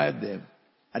didn't deprive them.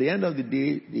 At the end of the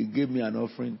day, they gave me an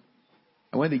offering.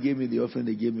 And when they gave me the offering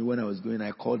they gave me when I was going,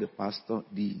 I called the pastor,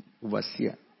 the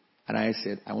overseer. And I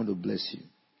said, I want to bless you.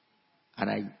 And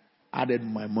I added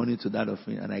my money to that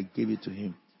offering and I gave it to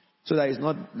him. So that it's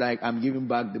not like I'm giving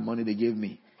back the money they gave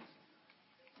me.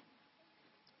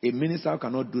 A minister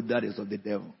cannot do that, is of the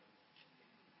devil.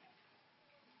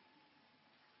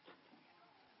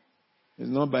 It's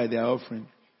not by their offering.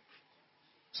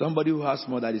 Somebody who has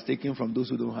more that is taken from those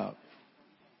who don't have.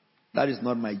 That is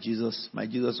not my Jesus. My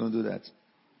Jesus won't do that.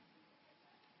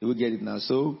 You will get it now.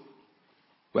 So,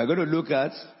 we're going to look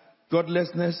at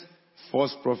godlessness,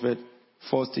 false prophet,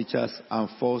 false teachers, and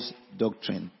false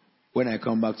doctrine when I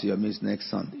come back to your midst next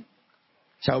Sunday.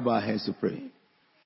 Shall we bow our heads to pray?